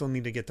 so still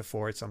need to get to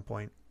 4 at some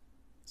point.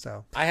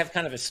 So I have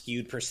kind of a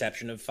skewed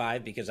perception of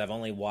 5 because I've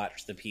only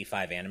watched the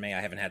P5 anime.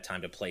 I haven't had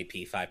time to play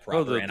P5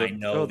 proper, and I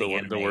know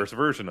the worst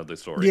version of the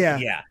story. Yeah,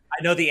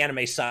 I know the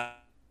anime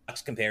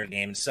sucks compared to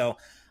games. So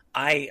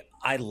I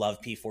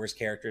love P4's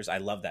characters. I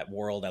love that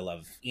world. I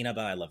love Inaba.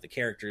 I love the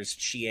characters.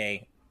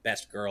 Chie,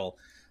 best girl.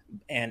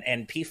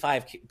 And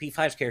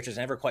P5's characters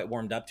never quite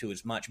warmed up to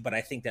as much, but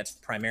I think that's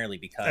primarily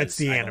because it's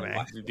the anime.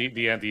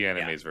 The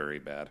anime is very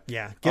bad.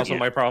 Yeah.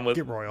 My problem with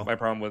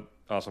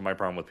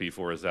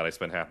P4 is that I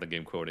spent half the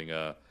game quoting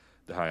the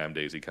Hi, I'm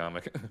Daisy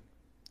comic.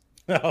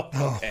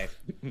 Oh, okay.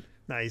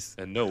 Nice.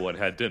 And no one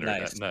had dinner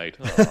that night.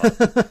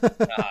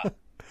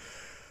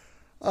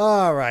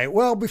 All right.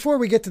 Well, before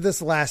we get to this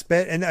last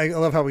bit, and I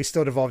love how we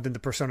still devolved into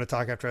Persona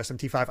talk after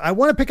SMT5. I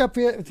want to pick up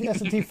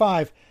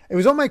SMT5. It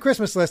was on my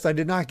Christmas list. I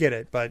did not get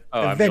it, but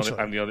eventually.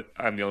 I'm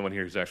the only one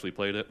here who's actually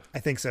played it. I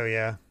think so.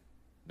 Yeah.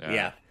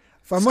 Yeah.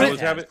 He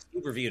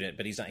reviewed it,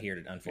 but he's not here,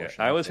 unfortunately.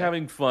 Yeah, I was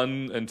having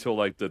fun until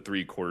like the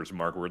 3/4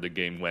 mark where the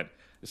game went,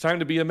 it's time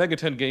to be a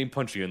Megaten game,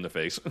 punch you in the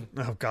face.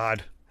 Oh,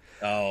 God.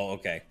 Oh,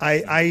 okay.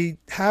 I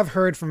have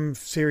heard from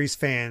series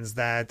fans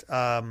that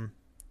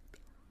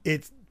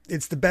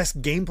it's the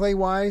best gameplay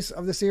wise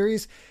of the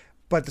series,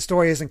 but the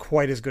story isn't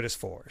quite as good as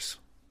 4's.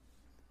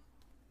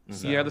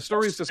 So, yeah, the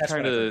story is just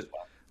kind of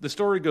the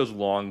story goes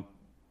long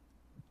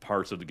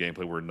parts of the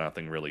gameplay where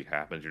nothing really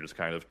happens. You're just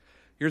kind of,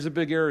 here's a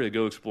big area,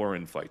 go explore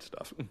and fight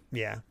stuff.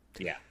 Yeah.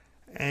 Yeah.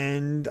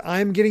 And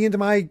I'm getting into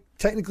my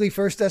technically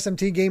first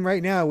SMT game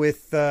right now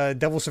with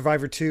Devil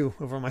Survivor 2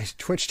 over on my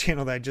Twitch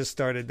channel that I just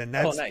started. And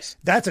that's nice.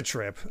 That's a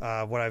trip.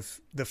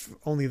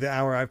 Only the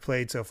hour I've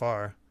played so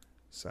far.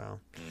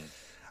 So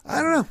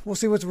I don't know. We'll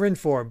see what's we're in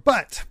for.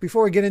 But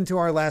before we get into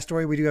our last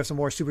story, we do have some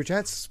more super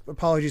chats.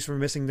 Apologies for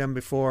missing them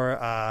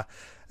before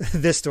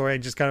this story. I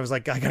just kind of was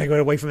like, I gotta go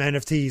away from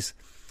NFTs.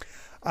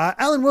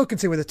 Alan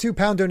Wilkinson with a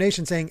 £2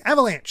 donation saying,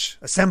 Avalanche,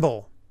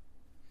 assemble.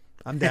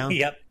 I'm down.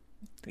 Yep.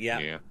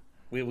 Yeah.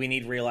 We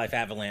need real life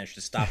Avalanche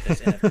to stop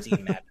this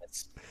NFT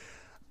madness.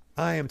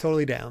 I am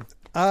totally down.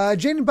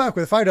 Jaden Buck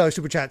with a $5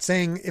 super chat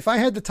saying, if I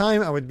had the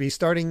time, I would be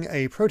starting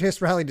a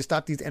protest rally to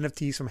stop these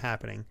NFTs from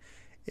happening.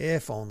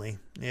 If only.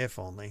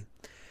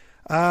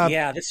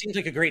 Yeah, this seems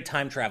like a great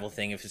time travel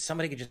thing. If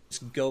somebody could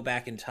just go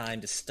back in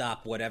time to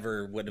stop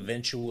whatever would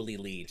eventually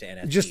lead to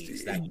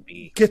NFTs, that would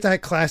be... Get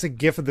that classic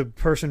gif of the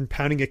person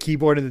pounding a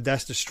keyboard in the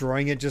desk,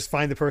 destroying it. Just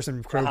find the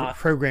person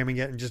programming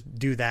it and just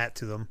do that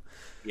to them.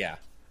 Yeah.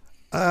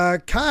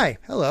 Kai,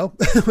 hello,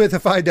 with a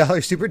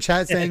 $5 super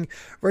chat saying,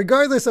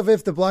 regardless of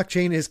if the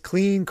blockchain is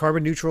clean,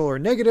 carbon neutral, or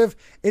negative,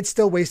 it's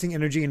still wasting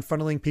energy and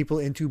funneling people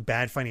into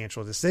bad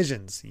financial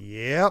decisions.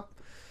 Yep.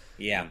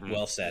 Yeah,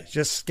 well said.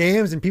 Just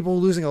scams and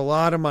people losing a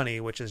lot of money,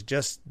 which is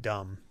just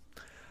dumb.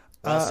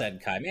 Well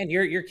said, Kai. Man,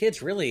 your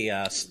kid's really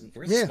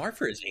smart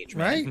for his age,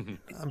 man.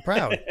 Right? I'm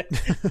proud.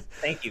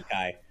 Thank you,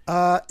 Kai.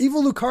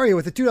 Evil Lucario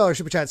with a $2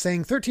 super chat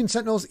saying, 13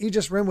 Sentinels,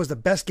 Aegis Rim was the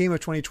best game of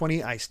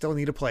 2020. I still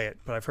need to play it,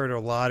 but I've heard a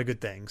lot of good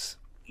things.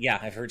 Yeah,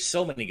 I've heard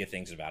so many good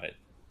things about it.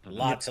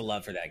 Lots of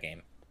love for that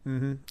game.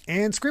 Mm-hmm.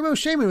 And Screamo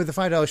Shaman with the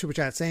 $5 super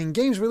chat saying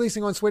games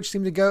releasing on Switch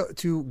seem to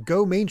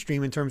go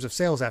mainstream in terms of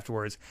sales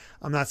afterwards.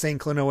 I'm not saying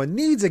Klonoa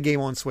needs a game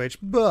on Switch,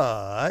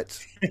 but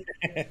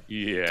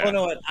yeah,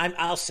 Klonoa.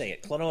 I'll say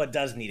it. Klonoa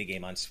does need a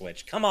game on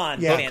Switch. Come on,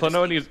 yeah.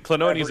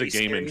 Klonoa needs a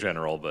game in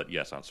general, but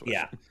yes, on Switch.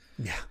 Yeah,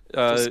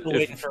 yeah. Still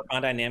waiting for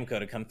Bandai Namco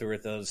to come through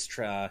with those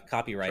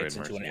copyrights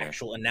into an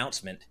actual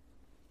announcement.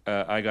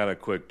 I got a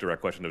quick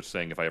direct question of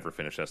saying if I ever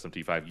finished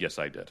SMT5. Yes,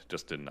 I did.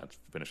 Just did not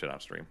finish it on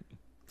stream.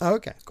 Oh,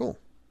 okay, cool.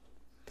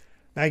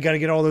 Now you got to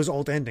get all those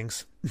old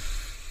endings.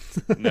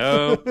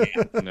 No,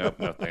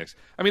 thanks.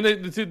 I mean,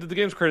 the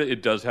game's credit,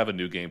 it does have a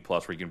new game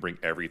plus where you can bring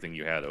everything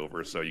you had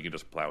over, so you can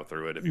just plow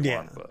through it if you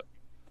want. But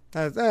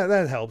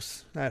that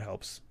helps. That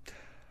helps.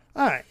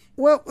 All right.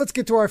 Well, let's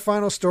get to our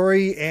final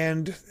story,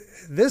 and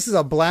this is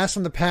a blast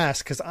from the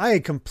past because I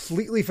had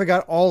completely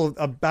forgot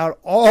about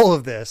all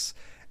of this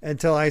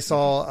until I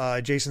saw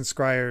Jason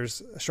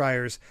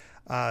Schreier's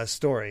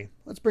story.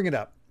 Let's bring it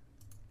up.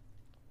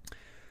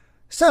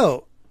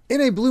 So, in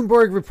a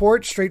Bloomberg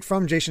report straight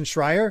from Jason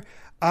Schreier,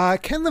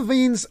 Ken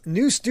Levine's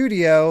new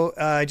studio,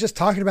 just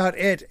talking about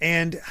it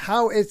and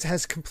how it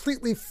has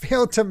completely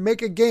failed to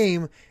make a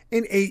game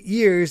in 8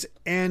 years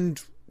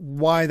and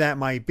why that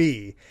might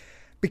be.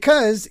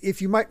 Because if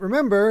you might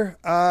remember,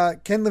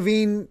 Ken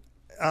Levine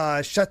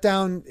shut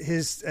down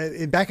his,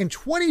 back in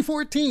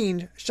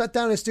 2014, shut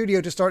down his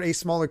studio to start a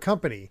smaller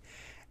company.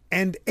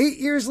 And 8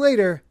 years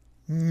later,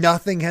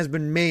 nothing has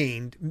been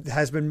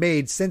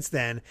made since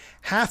then.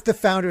 Half the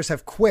founders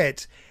have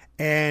quit,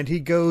 and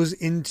he goes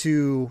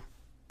into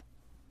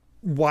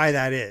why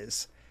that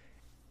is.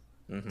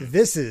 Mm-hmm.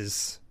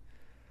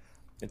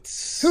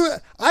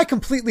 I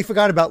completely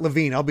forgot about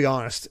Levine, I'll be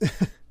honest.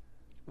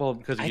 Well,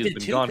 because he's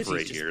been gone for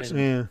 8 years.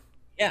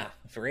 Yeah,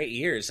 for 8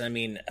 years. I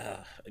mean,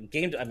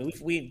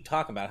 we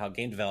talk about how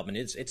game development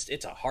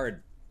it's a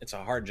hard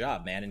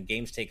job, man, and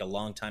games take a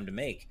long time to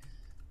make.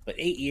 But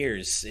 8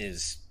 years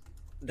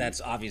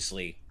that's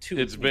obviously too.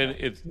 It's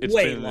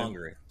way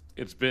longer.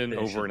 It's been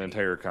over an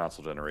entire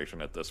console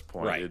generation at this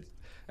point. Right.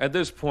 At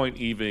this point,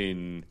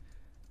 even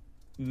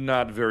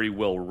not very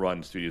well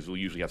run studios will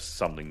usually have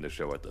something to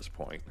show at this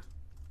point.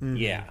 Mm-hmm.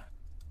 Yeah.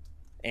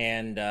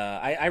 And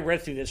I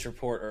read through this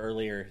report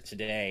earlier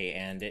today,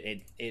 and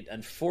it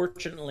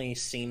unfortunately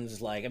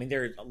seems like, I mean,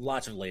 there are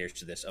lots of layers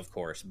to this, of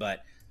course,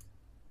 but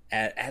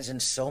as in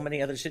so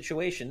many other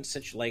situations,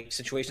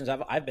 situations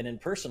I've been in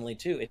personally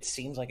too, it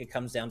seems like it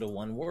comes down to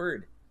one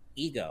word: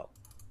 ego,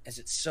 as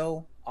it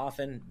so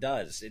often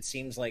does. It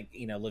seems like,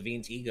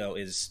 Levine's ego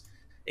is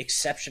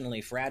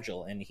exceptionally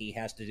fragile, and he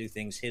has to do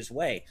things his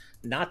way.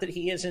 Not that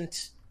he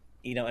isn't,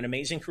 an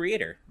amazing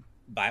creator.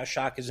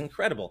 BioShock is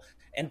incredible.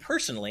 And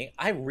personally,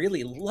 I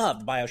really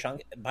loved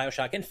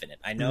BioShock Infinite.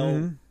 I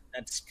know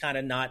that's kind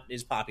of not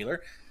as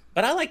popular,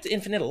 but I liked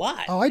Infinite a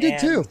lot. Oh, I did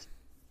too.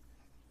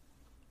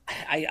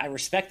 I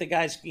respect the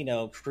guy's,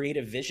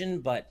 creative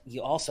vision, but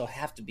you also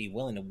have to be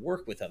willing to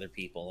work with other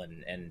people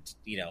and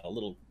a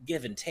little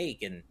give and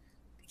take, and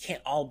it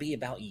can't all be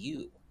about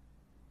you.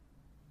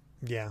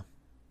 Yeah.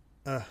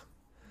 The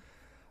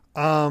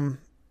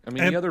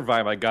other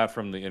vibe I got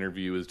from the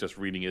interview is just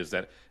reading is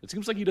that it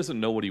seems like he doesn't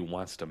know what he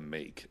wants to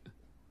make.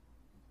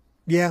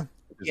 Yeah.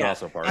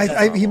 Also part of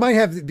the he might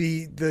have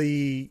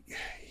the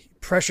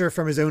pressure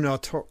from his own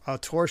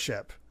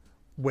authorship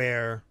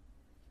where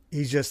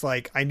he's just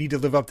like, I need to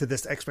live up to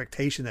this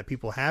expectation that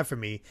people have for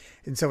me.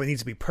 And so it needs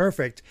to be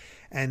perfect.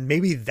 And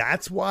maybe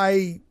that's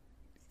why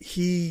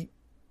he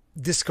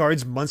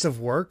discards months of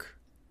work,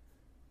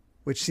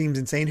 which seems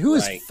insane. Who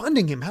is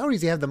funding him? How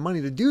does he have the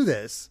money to do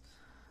this?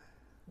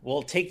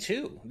 Well,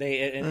 Take-Two,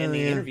 in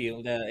the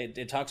interview,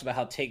 it talks about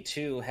how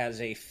Take-Two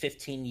has a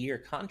 15-year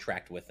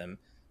contract with him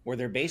where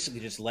they're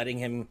basically just letting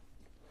him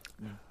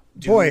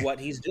do what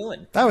he's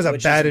doing. That was a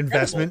bad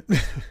investment.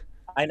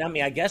 I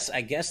mean, I guess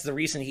the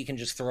reason he can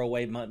just throw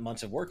away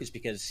months of work is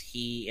because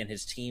he and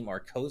his team are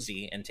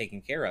cozy and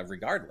taken care of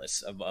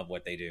regardless of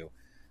what they do.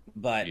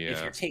 But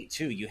if you're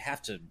Take-Two, you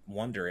have to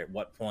wonder at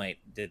what point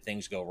did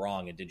things go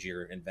wrong and did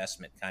your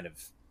investment kind of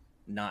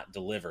not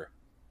deliver?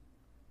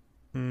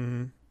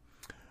 Mm-hmm.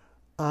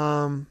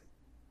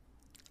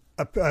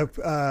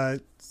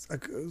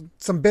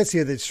 Some bits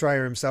here that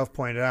Schreier himself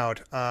pointed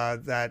out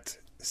that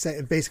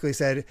basically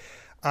said,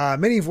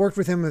 many who've worked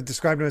with him have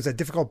described him as a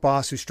difficult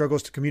boss who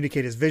struggles to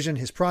communicate his vision.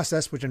 His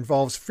process, which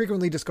involves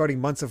frequently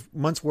discarding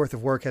months worth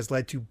of work, has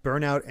led to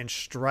burnout and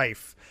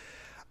strife.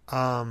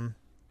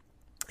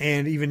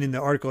 And even in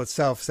the article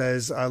itself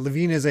says,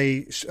 Levine is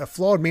a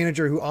flawed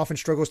manager who often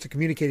struggles to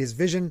communicate his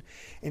vision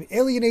and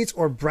alienates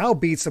or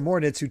browbeats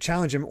subordinates who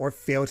challenge him or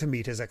fail to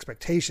meet his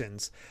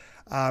expectations.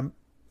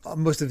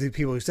 Most of the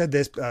people who said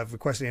this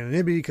requested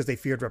anonymity because they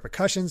feared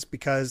repercussions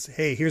because,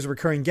 hey, here's a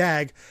recurring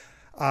gag.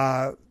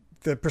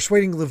 The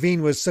persuading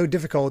Levine was so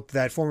difficult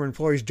that former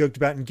employees joked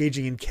about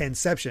engaging in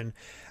Kenception,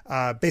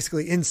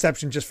 basically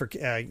Inception just for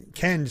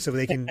Ken, so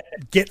they can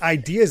get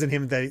ideas in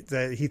him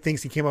that he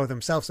thinks he came up with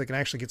himself, so they can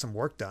actually get some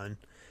work done.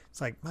 It's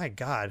like, my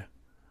God.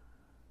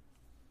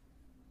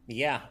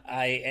 Yeah,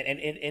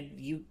 and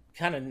you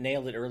kind of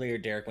nailed it earlier,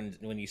 Derek,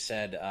 when you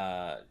said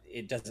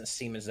it doesn't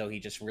seem as though he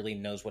just really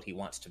knows what he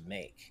wants to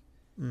make.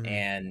 Mm-hmm.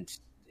 And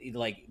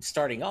like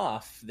starting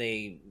off,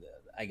 I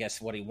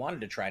guess what he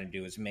wanted to try to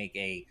do is make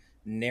a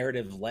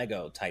narrative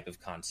Lego type of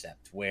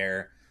concept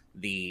where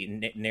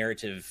the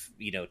narrative,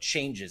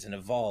 changes and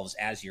evolves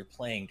as you're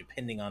playing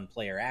depending on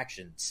player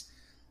actions.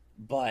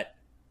 But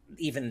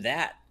even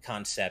that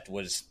concept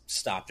was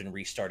stopped and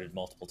restarted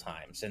multiple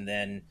times. And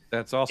then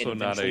that's also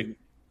not a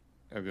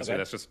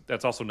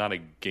that's also not a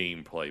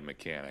gameplay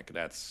mechanic.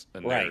 That's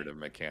a narrative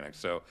mechanic.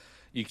 So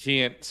you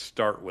can't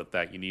start with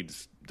that. You need to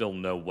still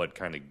know what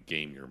kind of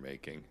game you're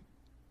making.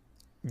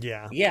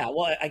 Yeah. Yeah,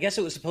 well, I guess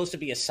it was supposed to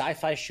be a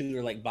sci-fi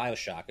shooter like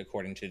BioShock,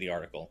 according to the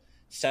article.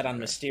 Set on a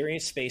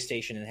mysterious space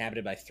station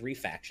inhabited by 3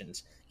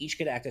 factions. Each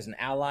could act as an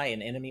ally,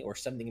 an enemy, or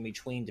something in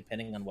between,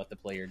 depending on what the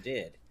player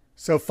did.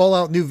 So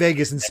Fallout New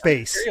Vegas in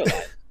space.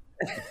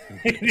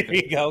 There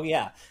you go,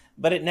 yeah.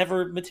 But it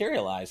never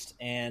materialized,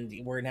 and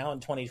we're now in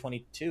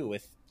 2022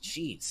 with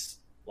cheats.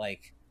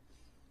 Like,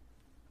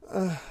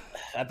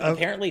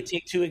 apparently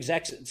Take-Two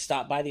execs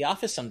stopped by the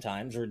office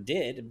sometimes, or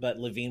did, but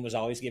Levine was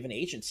always given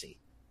agency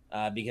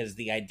because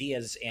the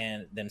ideas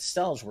and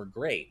themselves were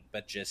great,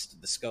 but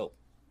just the scope.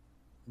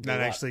 Not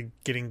actually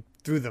getting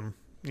through them.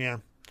 Yeah.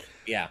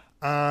 Yeah.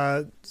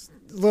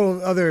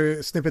 Little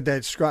other snippet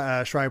that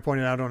Schreier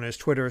pointed out on his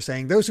Twitter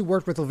saying, those who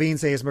worked with Levine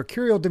say his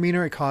mercurial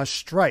demeanor caused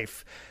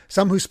strife.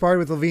 Some who sparred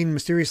with Levine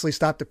mysteriously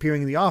stopped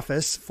appearing in the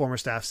office, former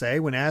staff say,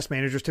 when asked.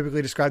 Managers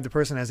typically described the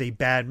person as a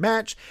bad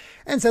match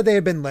and said they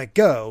had been let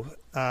go.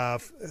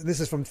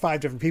 This is from 5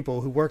 different people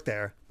who worked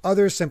there.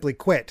 Others simply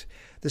quit.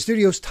 The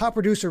studio's top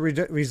producer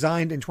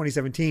resigned in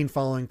 2017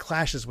 following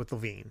clashes with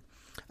Levine.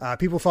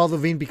 People follow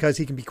Levine because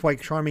he can be quite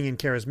charming and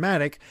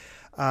charismatic,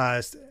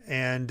 but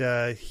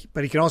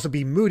he can also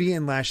be moody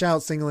and lash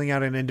out, singling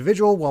out an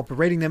individual while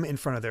berating them in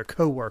front of their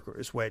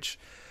coworkers, which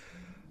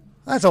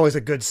that's always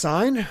a good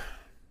sign.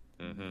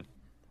 Mm-hmm.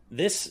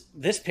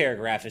 This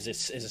paragraph is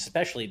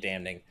especially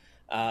damning,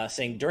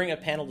 saying during a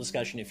panel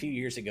discussion a few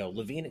years ago,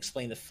 Levine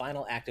explained the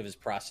final act of his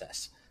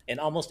process. In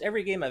almost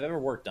every game I've ever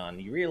worked on,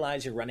 you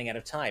realize you're running out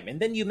of time, and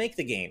then you make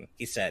the game,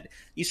 he said.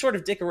 You sort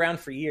of dick around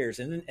for years,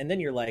 and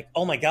then you're like,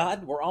 oh my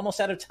God, we're almost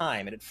out of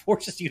time, and it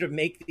forces you to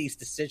make these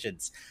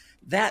decisions.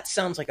 That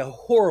sounds like a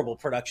horrible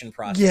production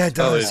process. Yeah, it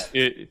does.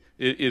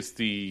 It's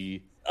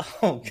the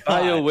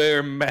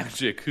BioWare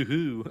magic.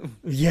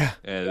 Yeah.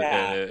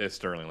 As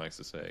Sterling likes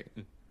to say.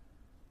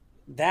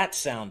 That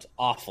sounds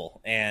awful,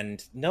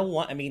 and no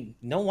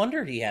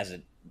wonder he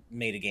hasn't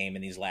made a game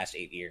in these last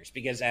 8 years,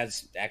 because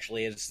as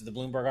the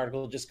Bloomberg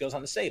article just goes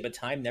on to say, but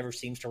time never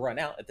seems to run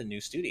out at the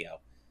new studio,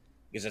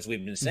 because as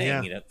we've been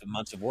saying, the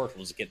months of work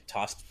will just get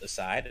tossed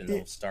aside and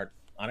they'll start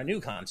on a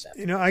new concept.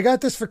 I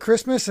got this for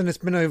Christmas and it's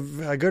been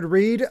a good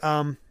read.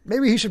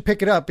 Maybe he should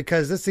pick it up,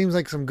 because this seems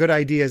like some good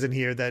ideas in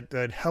here that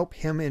would help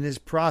him in his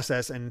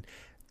process and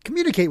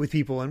communicate with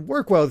people and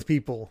work well with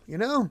people,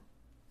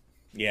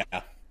 Yeah.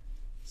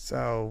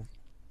 So,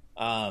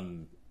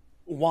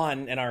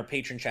 Juan in our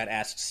patron chat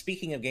asks,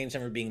 speaking of games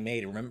never being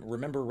made,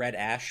 remember Red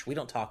Ash? We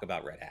don't talk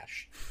about Red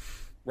Ash.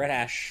 Red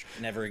Ash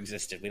never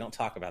existed. We don't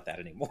talk about that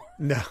anymore.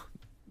 No.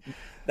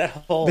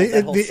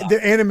 The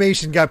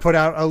animation got put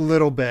out a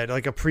little bit,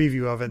 like a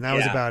preview of it, and that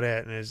was about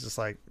it. And it's just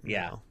like,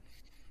 no.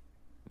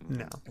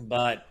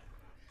 But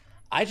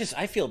I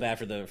feel bad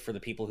for the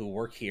people who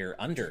work here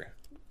under.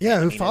 Yeah,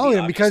 who follow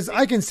him, because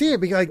I can see it.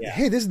 Because like,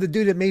 hey, this is the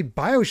dude that made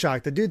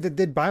BioShock, the dude that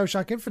did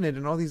BioShock Infinite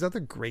and all these other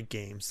great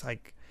games.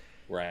 Like,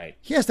 right.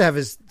 He has to have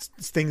his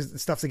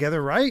stuff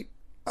together, right?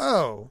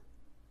 Oh,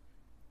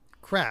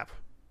 crap.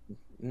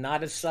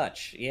 Not as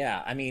such.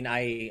 Yeah. I mean,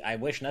 I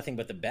wish nothing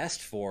but the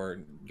best for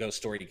Ghost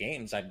Story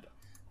Games.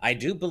 I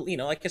do believe,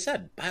 like I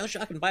said,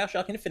 BioShock and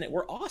BioShock Infinite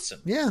were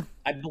awesome. Yeah.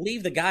 I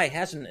believe the guy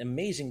has an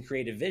amazing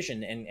creative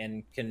vision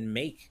and can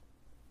make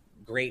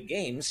great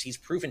games. He's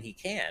proven he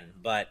can,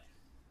 but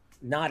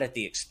not at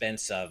the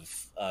expense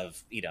of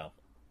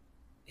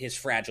his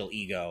fragile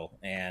ego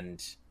and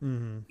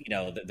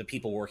the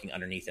people working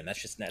underneath him.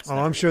 That's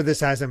I'm sure this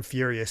has him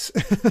furious.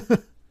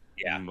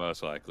 Yeah,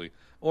 most likely.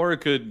 Or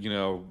it could,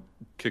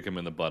 kick him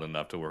in the butt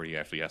enough to where he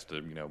actually has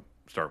to,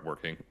 start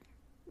working.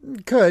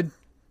 It could.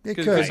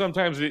 Because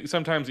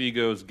sometimes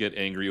egos get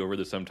angry over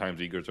this. Sometimes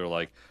egos are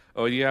like,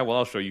 oh yeah, well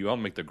I'll show you. I'll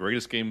make the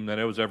greatest game that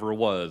ever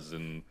was,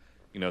 and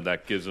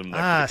that gives them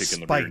that kick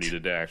in the rear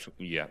needed to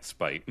actually,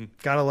 spite.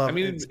 Gotta love.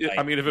 If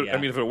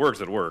it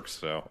works, it works.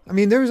 So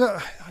there's I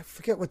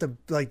forget what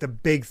the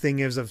big thing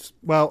is of.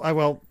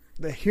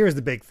 Here's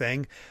the big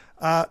thing.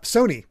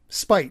 Sony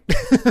spite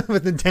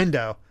with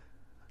Nintendo.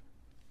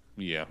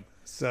 Yeah.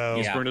 So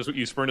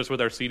you spurned us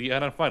with our CD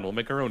add-on. Fine, we'll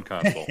make our own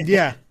console.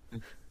 Yeah.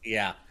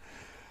 Yeah.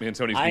 And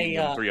Sony's beating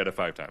them 3 out of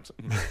 5 times.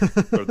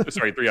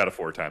 3 out of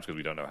 4 times, because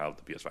we don't know how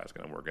the PS5 is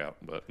going to work out.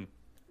 But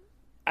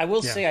I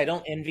will say I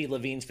don't envy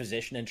Levine's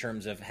position in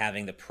terms of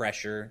having the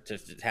pressure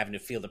having to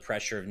feel the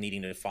pressure of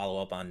needing to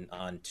follow up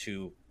on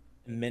 2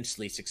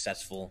 immensely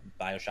successful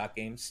BioShock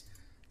games.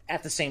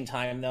 At the same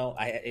time, though,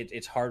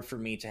 it's hard for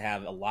me to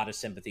have a lot of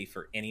sympathy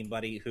for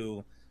anybody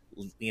who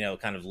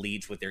kind of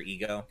leads with their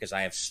ego, because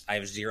I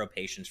have zero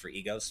patience for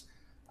egos.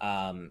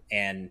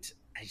 And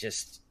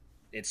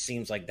it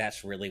seems like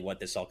that's really what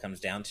this all comes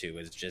down to,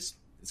 is just,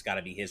 it's got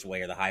to be his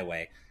way or the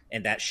highway.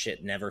 And that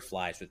shit never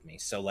flies with me.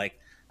 So like,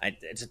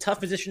 it's a tough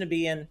position to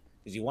be in,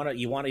 because you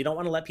don't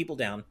want to let people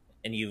down,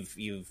 and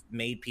you've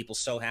made people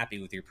so happy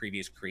with your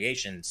previous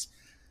creations.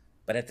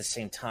 But at the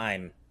same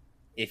time,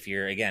 if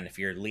you're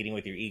leading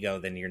with your ego,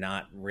 then you're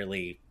not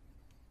really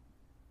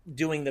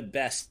doing the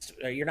best.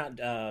 You're not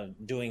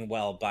doing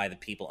well by the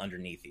people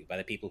underneath you, by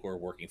the people who are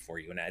working for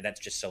you. And that's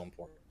just so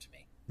important to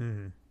me.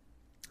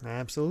 Mm-hmm.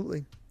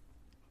 Absolutely.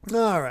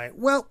 All right.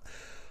 Well,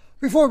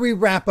 before we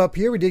wrap up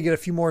here, we did get a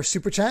few more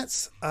super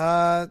chats.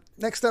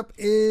 Next up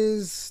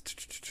is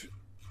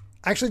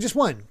actually just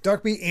one.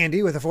 Darkbeat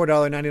Andy with a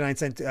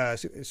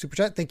 $4.99 super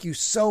chat. Thank you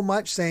so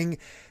much. Saying,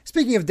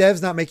 speaking of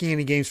devs not making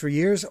any games for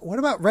years, what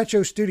about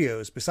Retro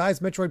Studios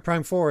besides Metroid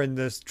Prime 4 and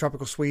the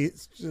Tropical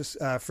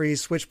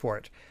Freeze Switch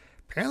port?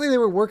 Apparently they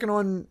were working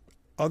on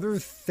other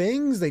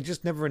things. They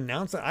just never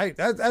announced it.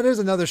 That is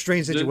another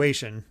strange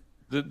situation.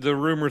 The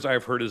rumors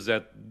I've heard is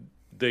that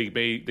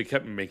they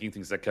kept making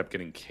things that kept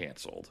getting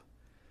canceled.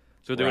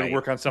 So they would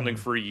work on something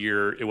for a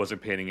year, it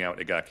wasn't panning out,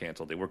 it got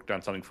canceled. They worked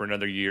on something for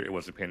another year, it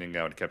wasn't panning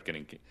out, it kept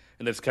getting...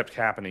 And this kept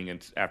happening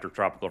after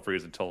Tropical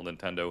Freeze until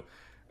Nintendo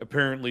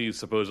apparently,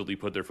 supposedly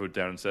put their foot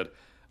down and said,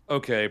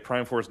 okay,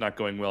 Prime 4 is not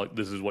going well,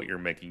 this is what you're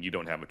making, you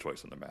don't have a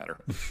choice in the matter.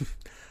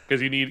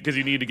 Because you need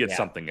to get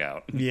something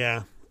out.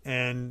 Yeah.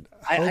 And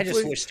I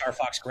just wish Star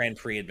Fox Grand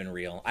Prix had been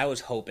real. I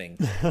was hoping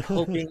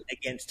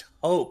against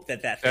hope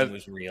that thing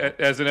was real.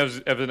 As an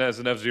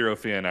F-Zero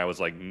fan, I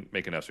was like,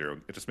 make an F-Zero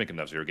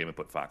game and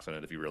put Fox in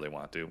it if you really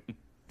want to.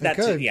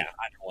 That's it. Yeah,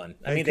 either one.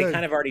 I mean, they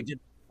kind of already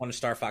did one of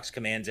Star Fox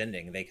Command's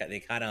ending. They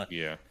kind of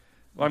Well,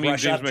 I mean,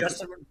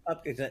 James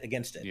up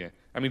against it. Yeah,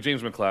 I mean,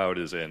 James McCloud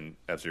is in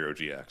F-Zero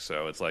GX,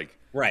 so it's like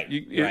right.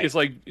 It's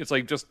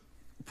like just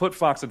put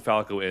Fox and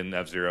Falco in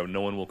F-Zero.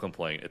 No one will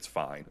complain. It's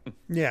fine.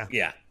 Yeah.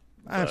 Yeah.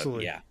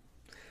 Absolutely.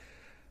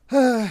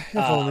 If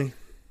only.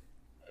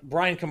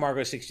 Brian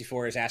Camargo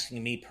 64 is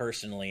asking me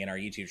personally in our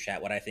YouTube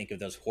chat what I think of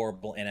those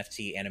horrible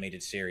NFT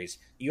animated series.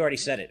 You already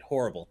said it.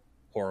 Horrible.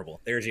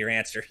 There's your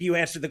answer. You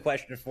answered the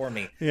question for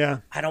me. Yeah.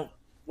 I don't,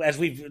 as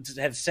we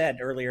have said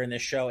earlier in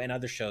this show and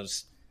other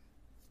shows,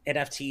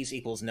 NFTs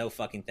equals no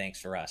fucking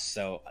thanks for us.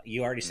 So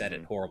you already said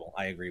it. Horrible.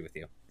 I agree with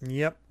you.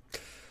 Yep.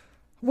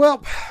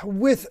 Well,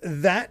 with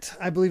that,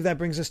 I believe that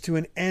brings us to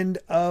an end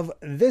of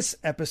this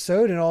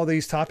episode and all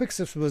these topics.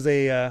 This was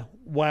a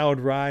wild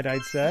ride,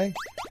 I'd say.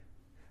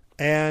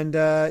 And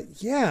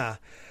Ryan,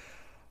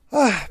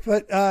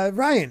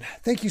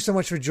 thank you so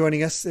much for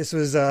joining us. This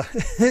was an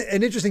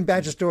interesting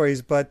batch of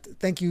stories, but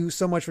thank you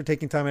so much for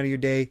taking time out of your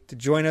day to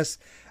join us.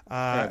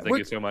 Thank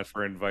you so much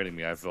for inviting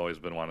me. I've always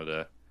been wanted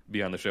to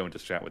be on the show and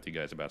just chat with you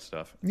guys about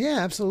stuff. Yeah,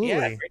 absolutely.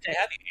 Yeah, great to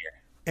have you here.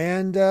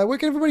 And where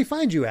can everybody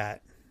find you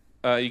at?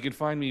 You can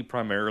find me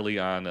primarily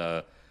on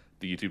the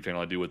YouTube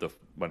channel I do with a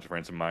bunch of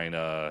friends of mine.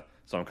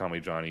 Some call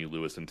me Johnny,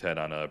 Lewis, and Ted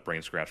on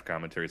Brain Scratch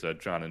commentaries.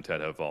 John and Ted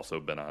have also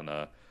been on,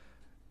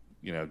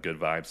 Good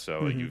Vibes,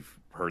 so you've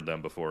heard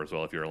them before as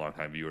well if you're a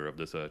longtime viewer of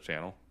this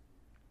channel.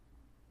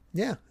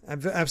 Yeah,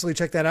 I've absolutely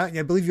checked that out.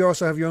 I believe you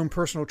also have your own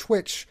personal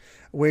Twitch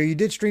where you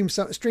did stream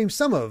some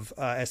of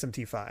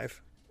SMT5.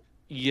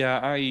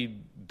 Yeah, I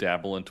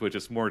dabble in Twitch.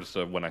 It's more just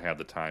when I have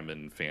the time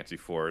and fancy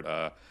for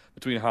it.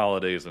 Between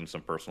holidays and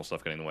some personal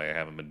stuff getting in the way, I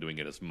haven't been doing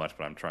it as much,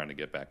 but I'm trying to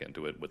get back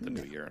into it with the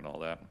new year and all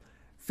that.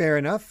 Fair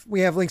enough.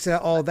 We have links to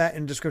all that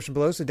in the description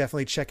below, so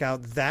definitely check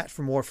out that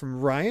for more from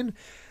Ryan.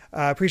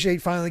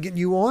 Appreciate finally getting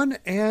you on.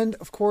 And,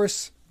 of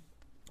course,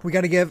 we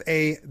got to give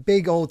a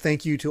big old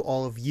thank you to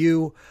all of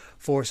you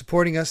for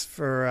supporting us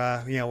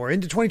for, we're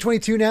into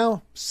 2022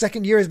 now.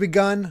 Second year has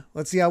begun.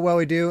 Let's see how well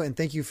we do. And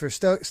thank you for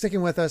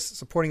sticking with us,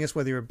 supporting us,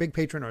 whether you're a big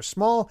patron or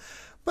small.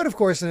 But, of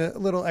course, a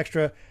little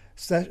extra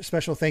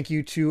special thank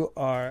you to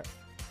our...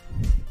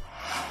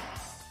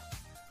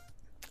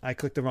 I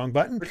clicked the wrong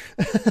button.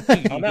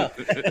 Oh, no.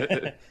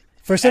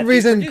 For some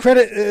reason,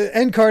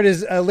 end card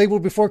is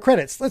labeled before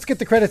credits. Let's get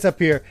the credits up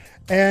here.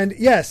 And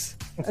yes,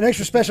 an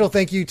extra special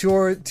thank you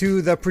to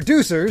the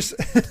producers.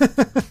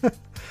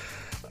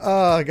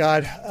 Oh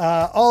God,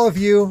 all of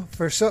you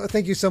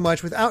thank you so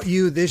much. Without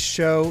you, this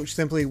show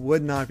simply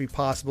would not be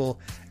possible.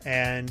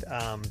 And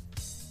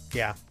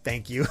yeah,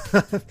 thank you.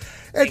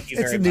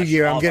 It's a new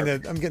year. I'm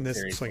getting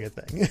this swing of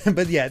thing.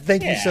 But yeah,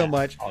 thank you so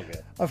much. All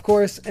good. Of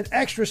course, an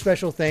extra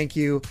special thank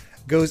you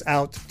goes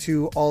out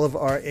to all of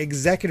our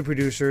executive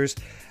producers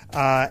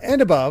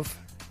and above.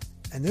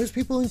 And those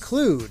people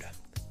include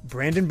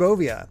Brandon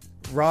Bovia,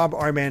 Rob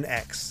Arman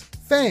X,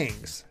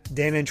 Fangs,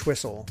 Dan and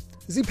Twistle,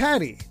 Z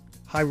Patty,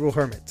 Hyrule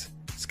Hermit,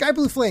 Sky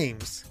Blue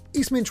Flames,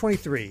 Eastman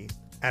 23,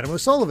 Adam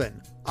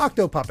O'Sullivan,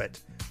 Octo Puppet,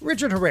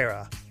 Richard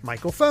Herrera,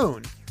 Michael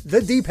Phone,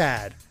 The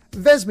D-Pad,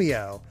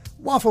 Vesmio,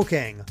 Waffle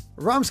King,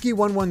 Romsky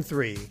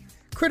 113,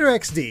 Critter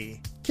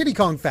XD, Kitty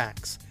Kong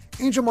Facts,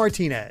 Angel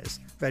Martinez,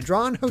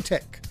 Vedran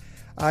Hotek,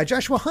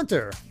 Joshua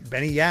Hunter,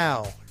 Benny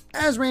Yao,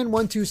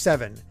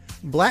 Azran127,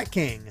 Black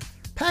King,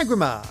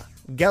 Pagrama,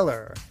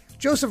 Geller,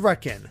 Joseph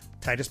Rutkin,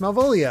 Titus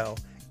Malvolio,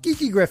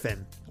 Geeky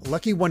Griffin,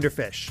 Lucky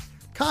Wonderfish,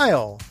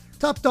 Kyle,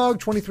 Top Dog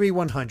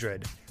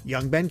 23100,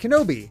 Young Ben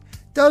Kenobi,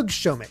 Doug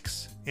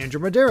Shomix,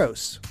 Andrew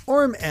Maderos,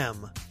 Orm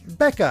M,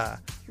 Becca,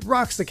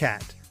 Rocks the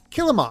Cat,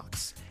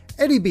 Killamox,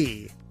 Eddie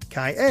B,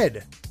 Kai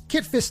Ed,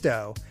 Kit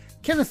Fisto,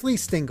 Kenneth Lee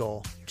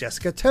Stingle,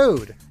 Jessica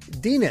Toad,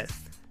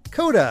 Deaneth,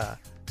 Coda,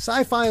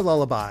 Sci-Fi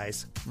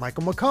Lullabies,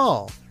 Michael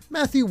McCall,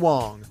 Matthew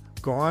Wong,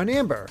 Goron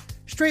Amber,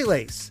 Straight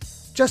Lace,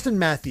 Justin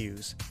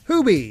Matthews,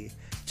 Hoobie,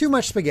 Too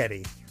Much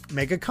Spaghetti,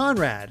 Mega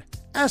Conrad,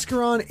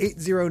 Ascaron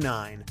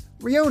 809,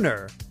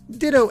 Rioner,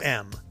 Ditto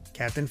M,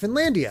 Captain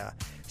Finlandia,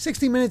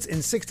 60 Minutes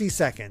in 60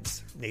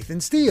 Seconds,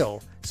 Nathan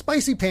Steele,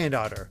 Spicy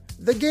Pandotter,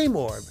 The Game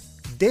Orb,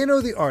 Dano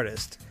the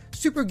Artist,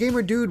 Super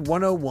Gamer Dude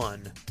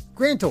 101,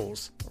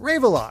 Grantles,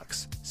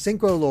 Ravelox,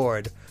 Synchro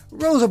Lord,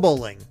 Rosa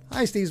Bowling,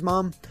 hi Steve's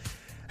mom,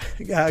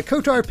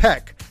 Kotar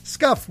Peck,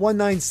 Scuff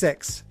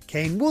 196,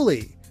 Kane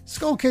Woolley,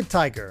 Skull Kid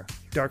Tiger,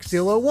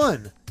 Darksteel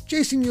 01,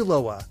 Jason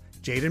Uloa,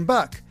 Jaden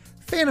Buck,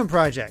 Phantom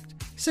Project,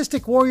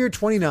 Cystic Warrior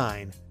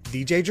 29,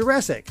 DJ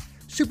Jurassic,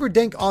 Super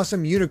Dank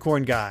Awesome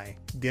Unicorn Guy,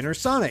 Dinner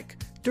Sonic,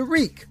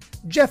 Derek,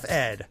 Jeff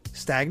Ed,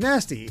 Stag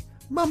Nasty,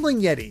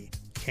 Mumbling Yeti,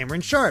 Cameron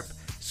Sharp,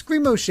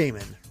 Screamo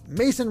Shaman,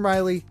 Mason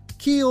Riley,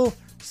 Keel,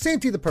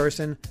 Santy the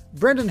Person,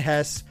 Brendan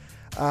Hess,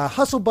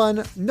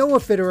 Hustlebun, Noah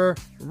Fitterer,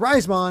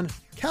 Rizemon,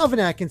 Calvin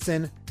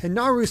Atkinson,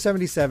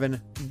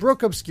 Hinaru77,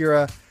 Brooke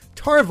Obscura,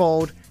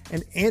 Tarvold,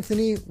 and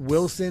Anthony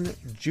Wilson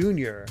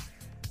Jr.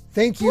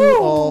 Thank you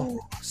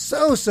all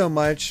so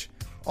much.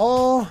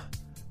 All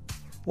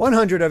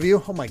 100 of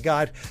you. Oh my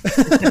God.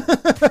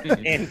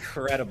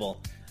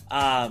 Incredible.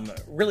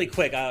 Really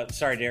quick.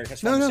 Sorry, Derek. I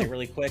just want to say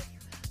really quick.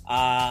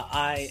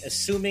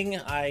 Assuming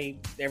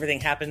everything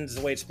happens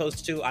the way it's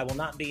supposed to, I will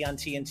not be on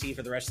TNT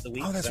for the rest of the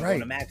week. Oh, that's I'm right.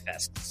 going to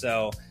MagFest.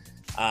 So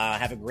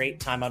have a great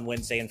time on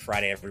Wednesday and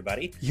Friday,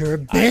 everybody. You're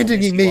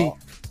abandoning me.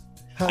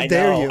 How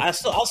dare you?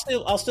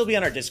 I'll still be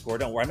on our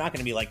Discord. Don't worry. I'm not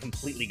going to be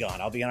completely gone.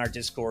 I'll be on our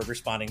Discord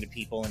responding to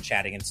people and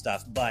chatting and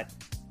stuff. But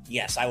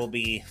yes, I will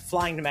be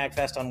flying to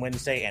MagFest on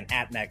Wednesday and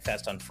at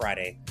MagFest on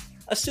Friday,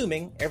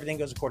 assuming everything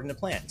goes according to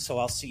plan. So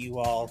I'll see you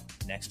all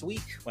next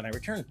week when I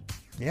return.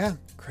 Yeah,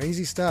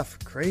 crazy stuff.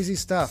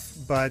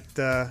 But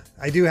I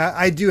do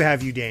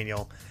have you,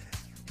 Daniel.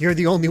 You're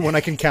the only one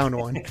I can count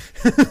on.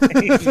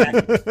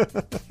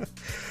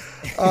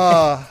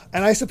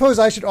 And I suppose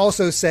I should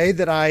also say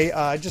that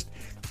I just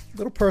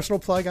little personal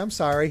plug. I'm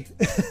sorry,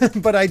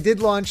 but I did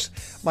launch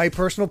my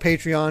personal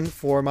Patreon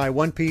for my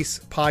One Piece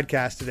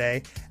podcast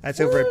today.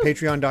 That's over at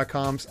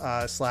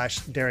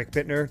patreon.com/Derek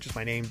Bittner. Just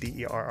my name,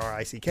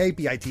 DERRICK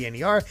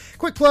BITNER.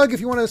 Quick plug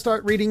if you want to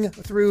start reading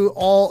through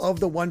all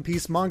of the One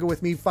Piece manga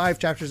with me, 5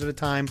 chapters at a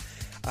time,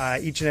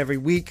 each and every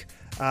week.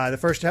 The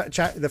first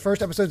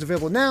episode is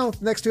available now.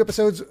 The next 2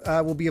 episodes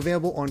will be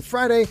available on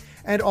Friday,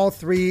 and all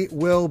 3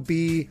 will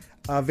be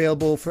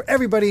available for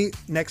everybody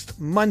next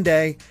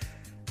Monday.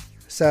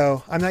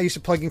 So I'm not used to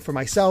plugging for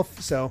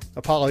myself, so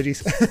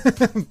apologies.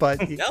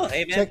 But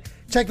hey, man.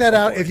 check that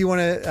out if you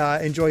want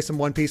to enjoy some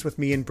One Piece with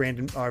me and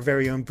Brandon, our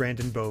very own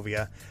Brandon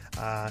Bovia.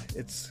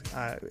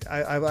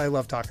 I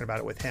love talking about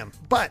it with him.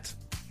 But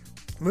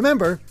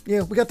remember, we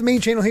got the main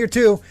channel here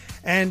too,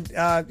 and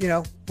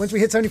once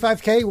we hit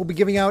 75K, we'll be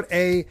giving out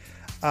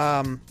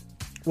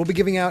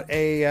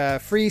a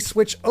free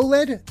Switch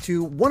OLED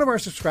to one of our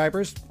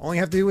subscribers. All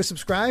you have to do is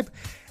subscribe.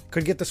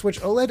 Could get the Switch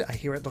OLED. I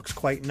hear it looks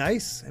quite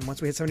nice. And once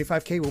we hit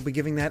 75K, we'll be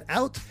giving that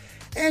out.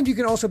 And you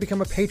can also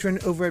become a patron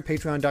over at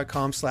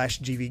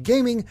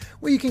patreon.com/GVGaming,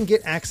 where you can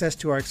get access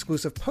to our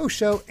exclusive post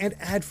show and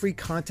ad-free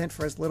content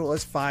for as little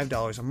as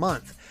 $5 a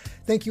month.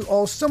 Thank you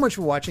all so much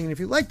for watching. And if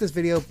you like this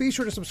video, be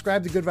sure to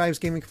subscribe to Good Vibes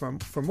Gaming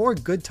for more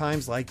good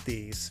times like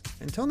these.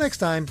 Until next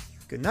time,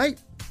 good night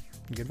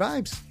and good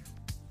vibes.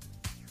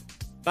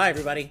 Bye,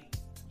 everybody.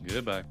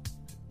 Goodbye.